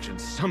never imagined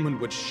someone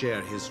would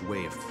share his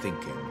way of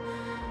thinking.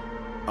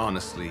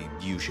 Honestly,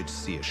 you should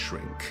see a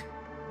shrink.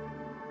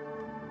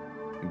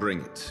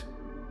 Bring it.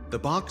 The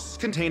box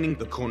containing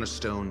the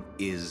cornerstone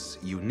is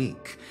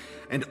unique,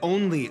 and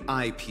only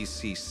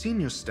IPC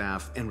senior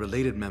staff and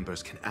related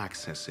members can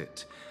access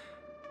it.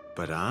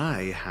 But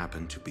I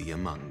happen to be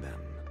among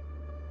them.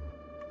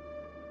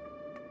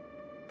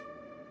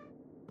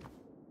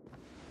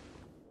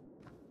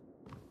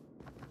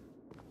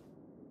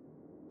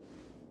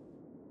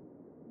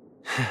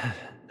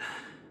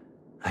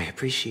 I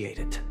appreciate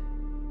it.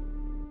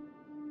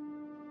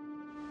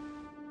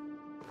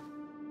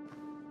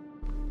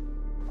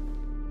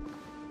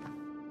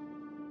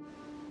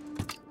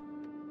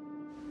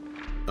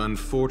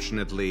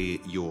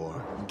 Unfortunately,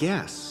 your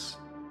guess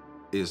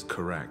is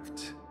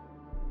correct.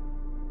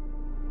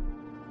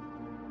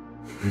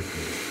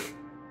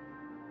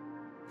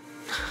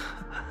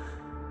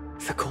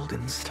 The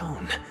golden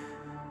stone.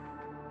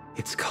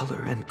 Its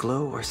color and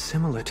glow are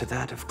similar to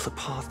that of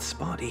Klepoth's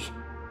body.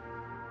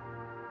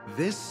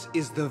 This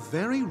is the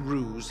very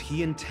ruse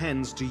he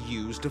intends to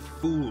use to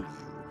fool you.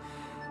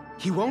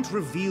 He won't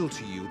reveal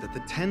to you that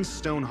the 10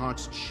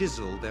 Stonehearts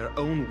chisel their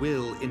own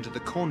will into the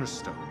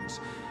cornerstones,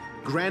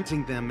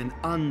 granting them an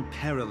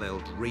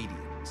unparalleled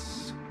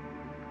radiance.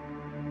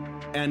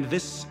 And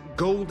this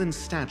golden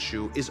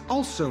statue is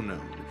also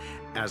known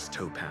as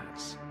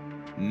Topaz,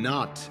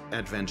 not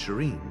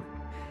Aventurine,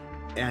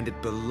 and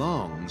it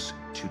belongs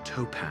to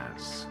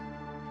Topaz.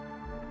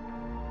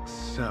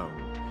 So,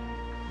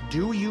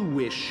 do you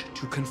wish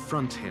to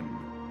confront him?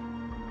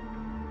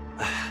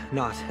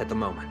 Not at the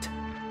moment.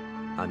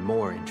 I'm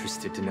more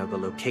interested to know the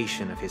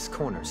location of his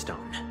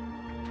cornerstone.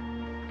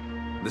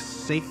 The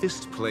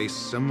safest place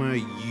somewhere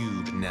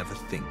you'd never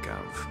think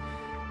of.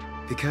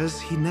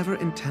 Because he never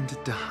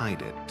intended to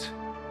hide it.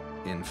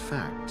 In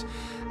fact,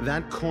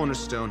 that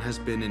cornerstone has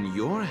been in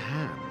your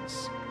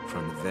hands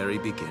from the very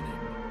beginning.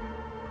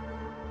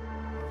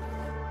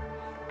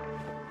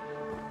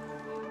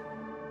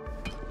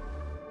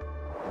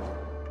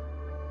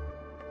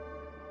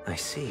 I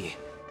see.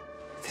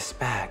 This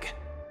bag.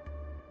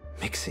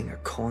 Mixing a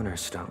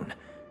cornerstone,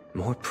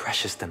 more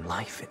precious than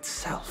life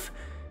itself,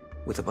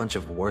 with a bunch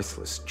of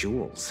worthless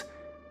jewels,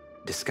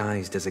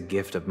 disguised as a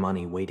gift of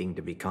money waiting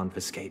to be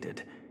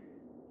confiscated,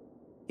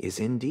 is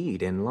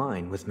indeed in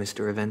line with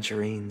Mr.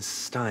 Aventurine's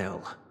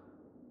style.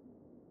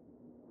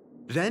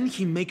 Then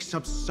he makes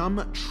up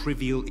some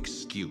trivial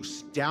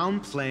excuse,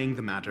 downplaying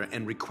the matter,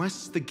 and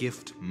requests the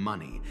gift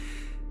money.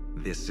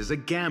 This is a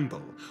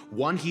gamble,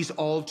 one he's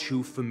all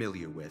too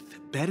familiar with,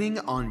 betting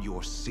on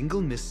your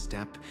single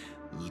misstep,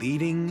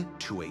 leading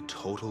to a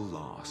total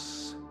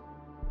loss.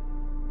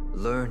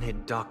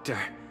 Learned doctor,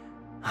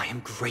 I am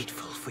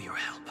grateful for your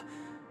help.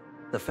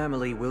 The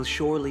family will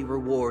surely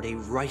reward a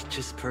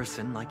righteous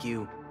person like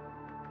you.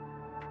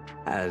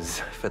 As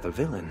for the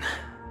villain,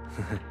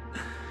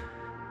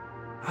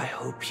 I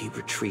hope he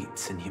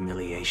retreats in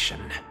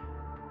humiliation.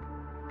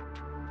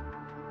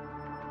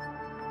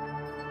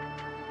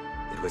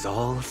 It was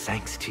all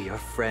thanks to your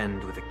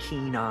friend with a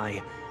keen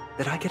eye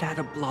that I could add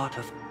a blot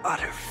of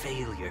utter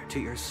failure to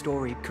your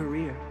storied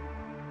career.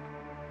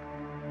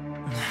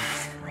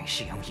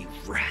 Ratio, you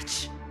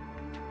wretch.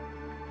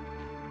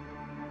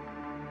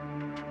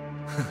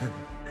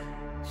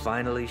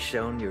 Finally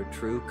shown your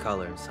true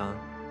colors, huh?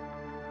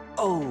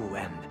 Oh,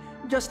 and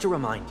just to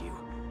remind you,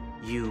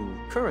 you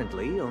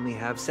currently only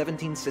have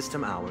 17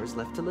 system hours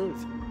left to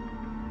live.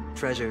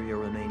 Treasure your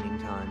remaining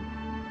time,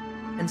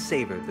 and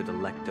savor the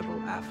delectable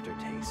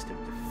aftertaste of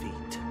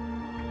defeat.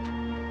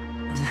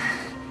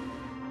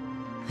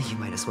 You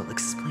might as well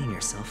explain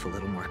yourself a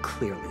little more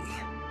clearly.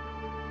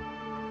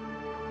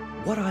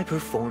 What I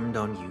performed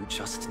on you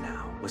just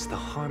now was the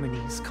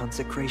Harmony's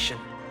consecration.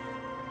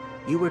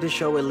 You were to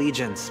show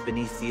allegiance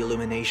beneath the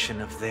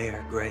illumination of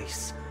their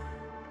grace.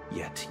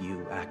 Yet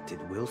you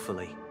acted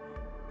willfully,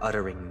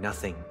 uttering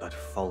nothing but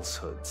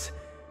falsehoods,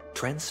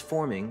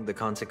 transforming the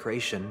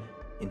consecration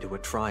into a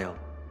trial.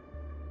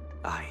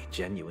 I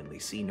genuinely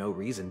see no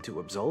reason to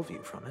absolve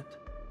you from it.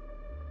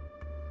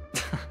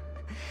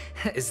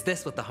 Is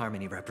this what the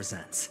Harmony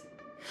represents?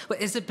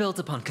 Is it built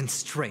upon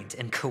constraint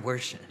and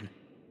coercion?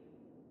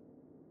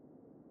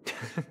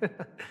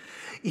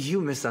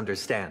 You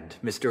misunderstand,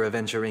 Mr.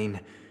 Aventurine.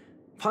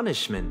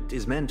 Punishment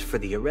is meant for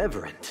the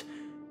irreverent.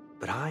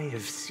 but I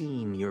have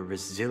seen your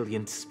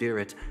resilient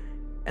spirit,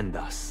 and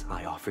thus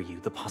I offer you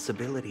the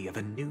possibility of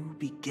a new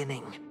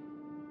beginning.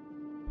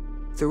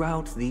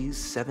 Throughout these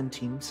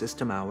 17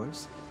 system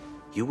hours,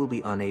 you will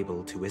be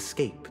unable to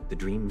escape the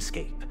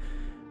dreamscape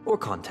or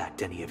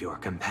contact any of your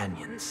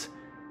companions.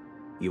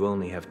 You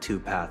only have 2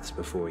 paths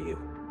before you,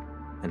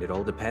 and it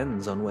all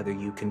depends on whether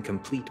you can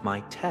complete my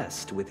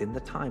test within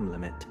the time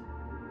limit.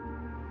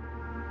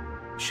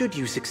 Should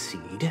you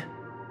succeed,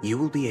 you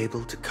will be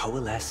able to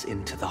coalesce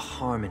into the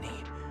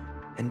harmony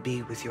and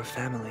be with your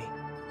family.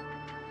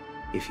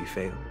 If you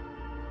fail,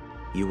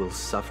 you will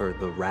suffer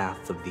the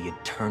wrath of the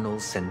eternal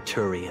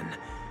Centurion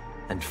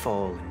and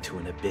fall into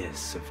an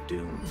abyss of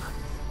doom.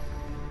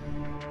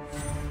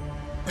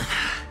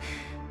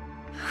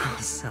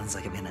 Sounds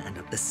like I'm gonna end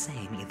up the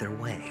same either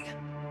way.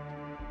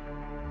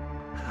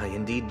 I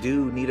indeed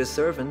do need a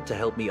servant to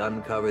help me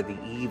uncover the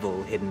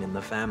evil hidden in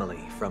the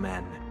family from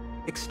an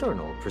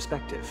external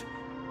perspective.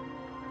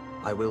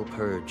 I will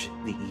purge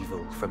the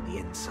evil from the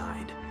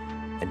inside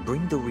and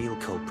bring the real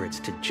culprits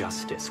to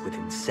justice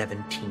within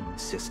 17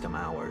 system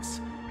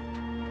hours.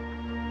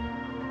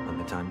 When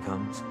the time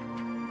comes,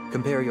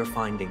 compare your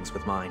findings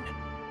with mine.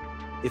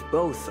 If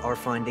both our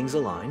findings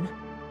align,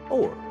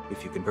 or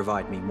if you can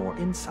provide me more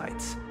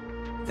insights,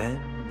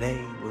 then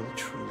they will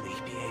truly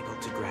be able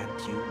to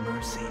grant you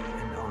mercy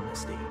and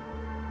honesty.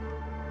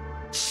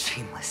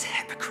 Shameless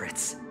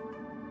hypocrites.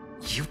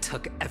 You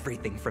took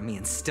everything from me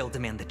and still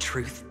demand the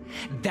truth?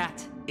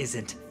 That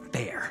isn't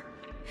fair.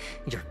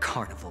 Your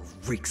carnival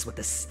reeks with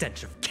the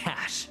stench of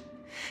cash.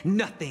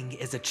 Nothing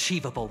is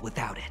achievable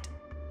without it.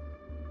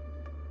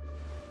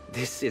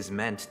 This is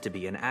meant to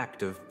be an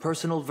act of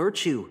personal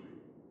virtue,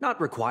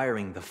 not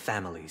requiring the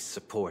family's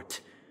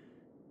support.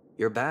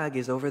 Your bag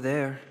is over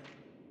there.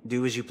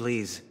 Do as you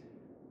please.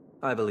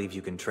 I believe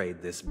you can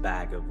trade this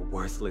bag of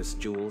worthless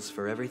jewels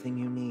for everything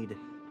you need.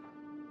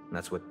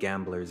 That's what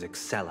gamblers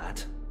excel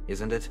at,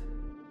 isn't it?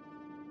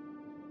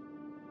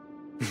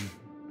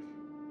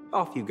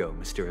 Off you go,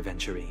 Mr.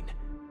 Aventurine.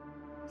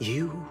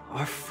 You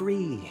are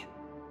free.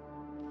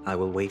 I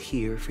will wait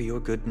here for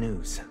your good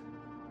news.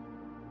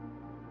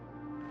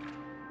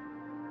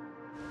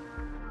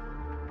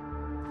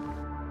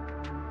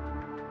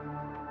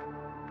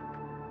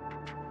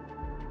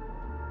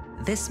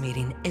 This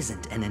meeting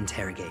isn't an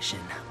interrogation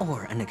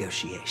or a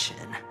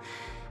negotiation.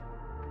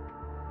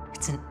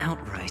 It's an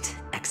outright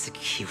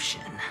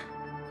execution.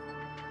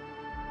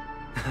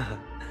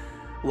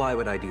 Why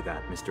would I do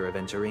that, Mr.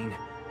 Aventurine?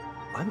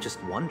 I'm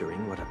just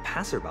wondering what a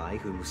passerby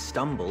who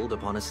stumbled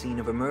upon a scene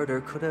of a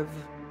murder could have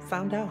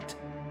found out.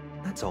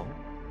 That's all.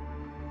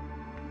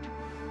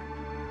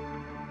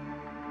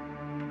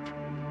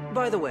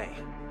 By the way,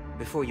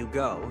 before you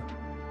go,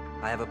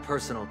 I have a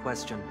personal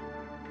question.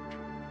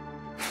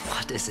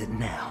 What is it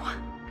now?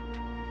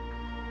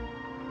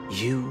 Do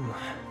you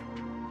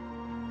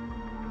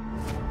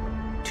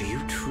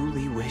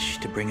truly wish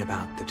to bring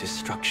about the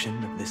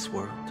destruction of this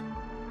world?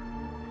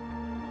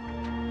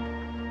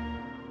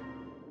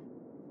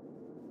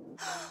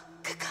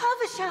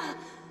 Kakavasha!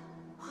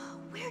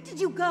 Where did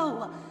you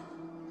go?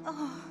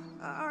 Oh,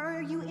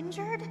 are you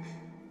injured?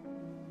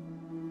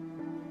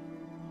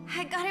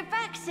 I got it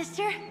back,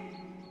 sister.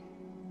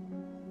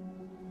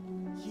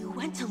 You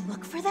went to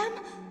look for them?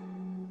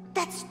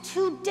 That's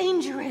too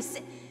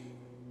dangerous.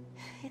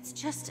 It's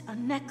just a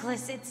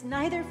necklace. It's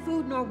neither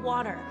food nor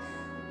water.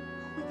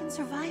 We can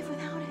survive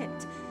without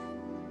it.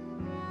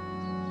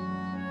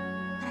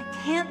 But I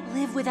can't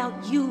live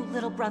without you,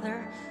 little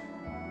brother.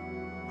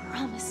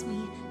 Promise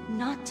me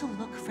not to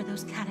look for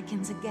those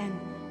catechins again,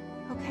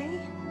 okay?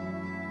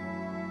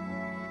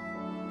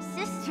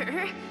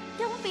 Sister,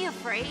 don't be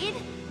afraid.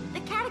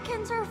 The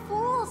catechins are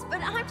fools,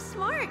 but I'm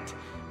smart.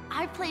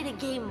 I played a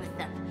game with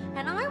them,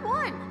 and I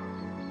won.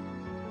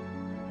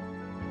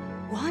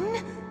 Won?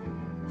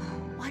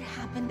 What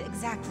happened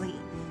exactly?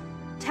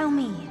 Tell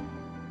me.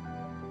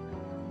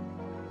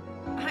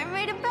 I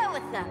made a bet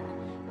with them.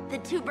 The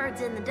 2 birds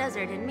in the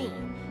desert and me.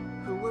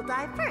 Who will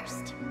die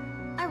first?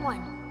 I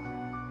won.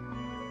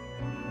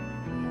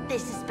 They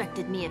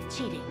suspected me of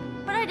cheating,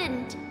 but I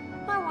didn't.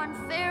 I won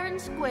fair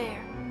and square.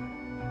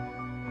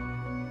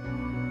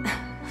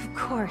 Of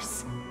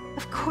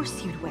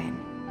course you'd win.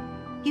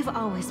 You've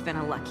always been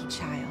a lucky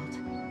child.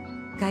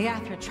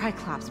 Gaiathra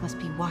Triclops must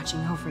be watching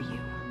over you.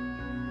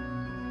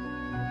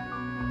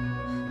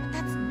 But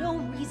that's no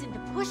reason to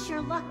push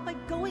your luck by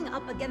going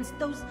up against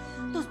those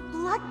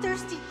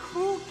bloodthirsty,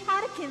 cruel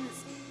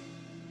catechins.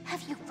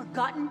 Have you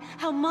forgotten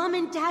how Mom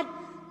and Dad...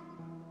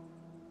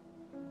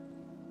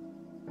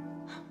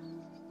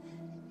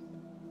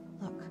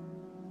 Look,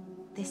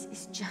 this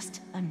is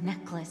just a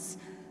necklace.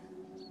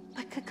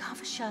 But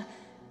Kakavasha,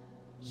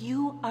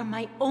 you are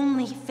my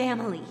only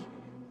family.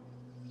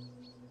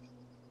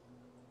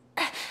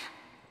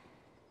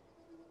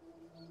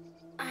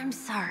 I'm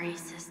sorry,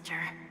 sister.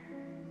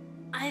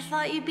 I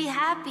thought you'd be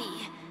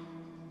happy.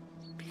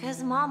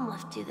 Because Mom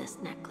left you this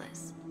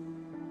necklace.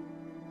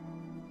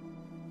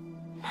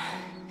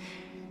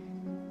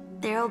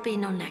 There'll be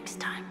no next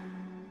time.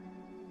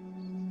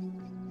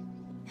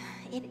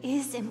 It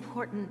is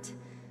important,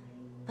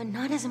 but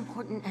not as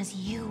important as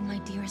you, my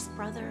dearest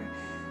brother.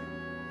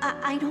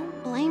 I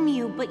don't blame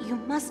you, but you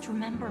must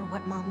remember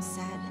what Mom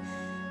said.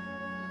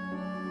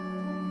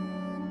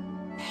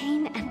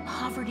 Pain and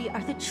poverty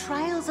are the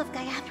trials of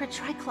Gayathra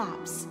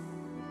Triclops.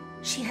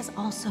 She has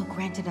also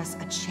granted us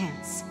a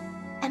chance.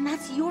 And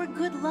that's your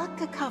good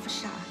luck,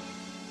 Akavasha.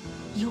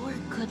 Your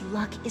good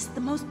luck is the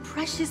most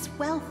precious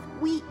wealth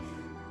we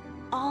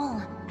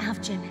all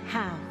Avgin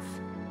have.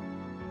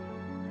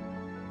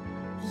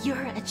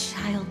 You're a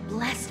child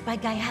blessed by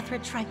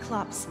Gayathra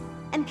Triclops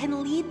and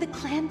can lead the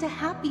clan to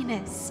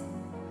happiness.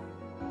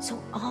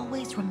 So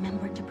always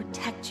remember to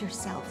protect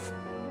yourself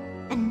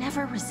and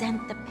never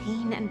resent the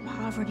pain and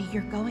poverty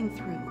you're going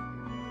through,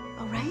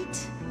 all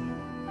right?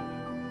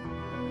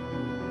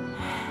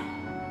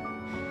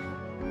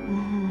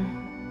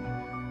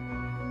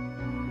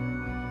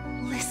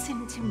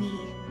 Listen to me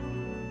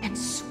and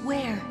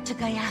swear to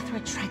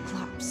Gayathra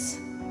Triclops.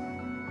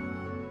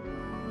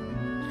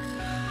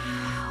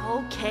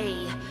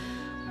 Okay.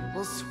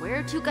 We'll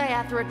swear to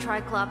Gayathra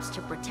Triclops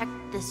to protect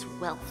this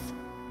wealth.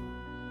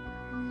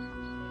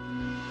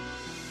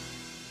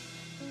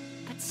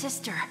 But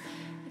sister,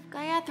 if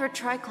Gayathra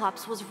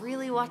Triclops was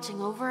really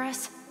watching over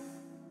us,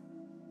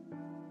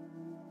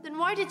 then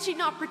why did she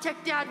not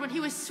protect Dad when he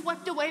was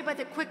swept away by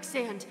the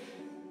quicksand?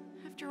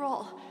 After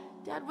all,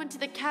 Dad went to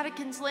the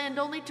Catechins' land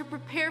only to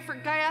prepare for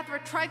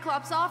Gayathra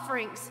Triclops'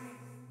 offerings.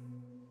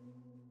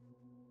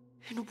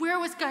 And where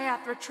was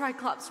Gayathra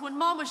Triclops when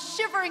Mom was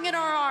shivering in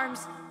our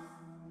arms?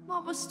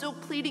 Mom was still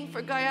pleading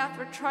for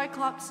Gayathra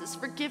Triclops'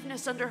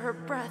 forgiveness under her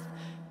breath,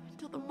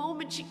 until the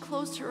moment she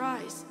closed her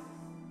eyes.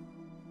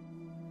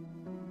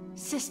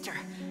 Sister,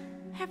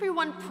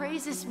 everyone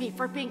praises me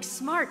for being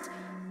smart,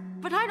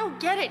 but I don't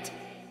get it.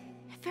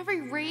 If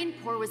every rain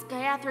pour was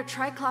Gayathra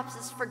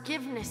Triclops'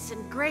 forgiveness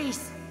and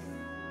grace,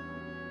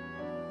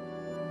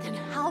 then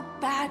how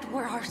bad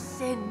were our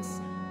sins?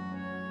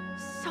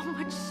 So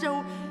much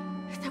so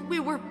that we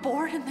were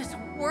born in this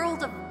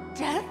world of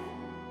death?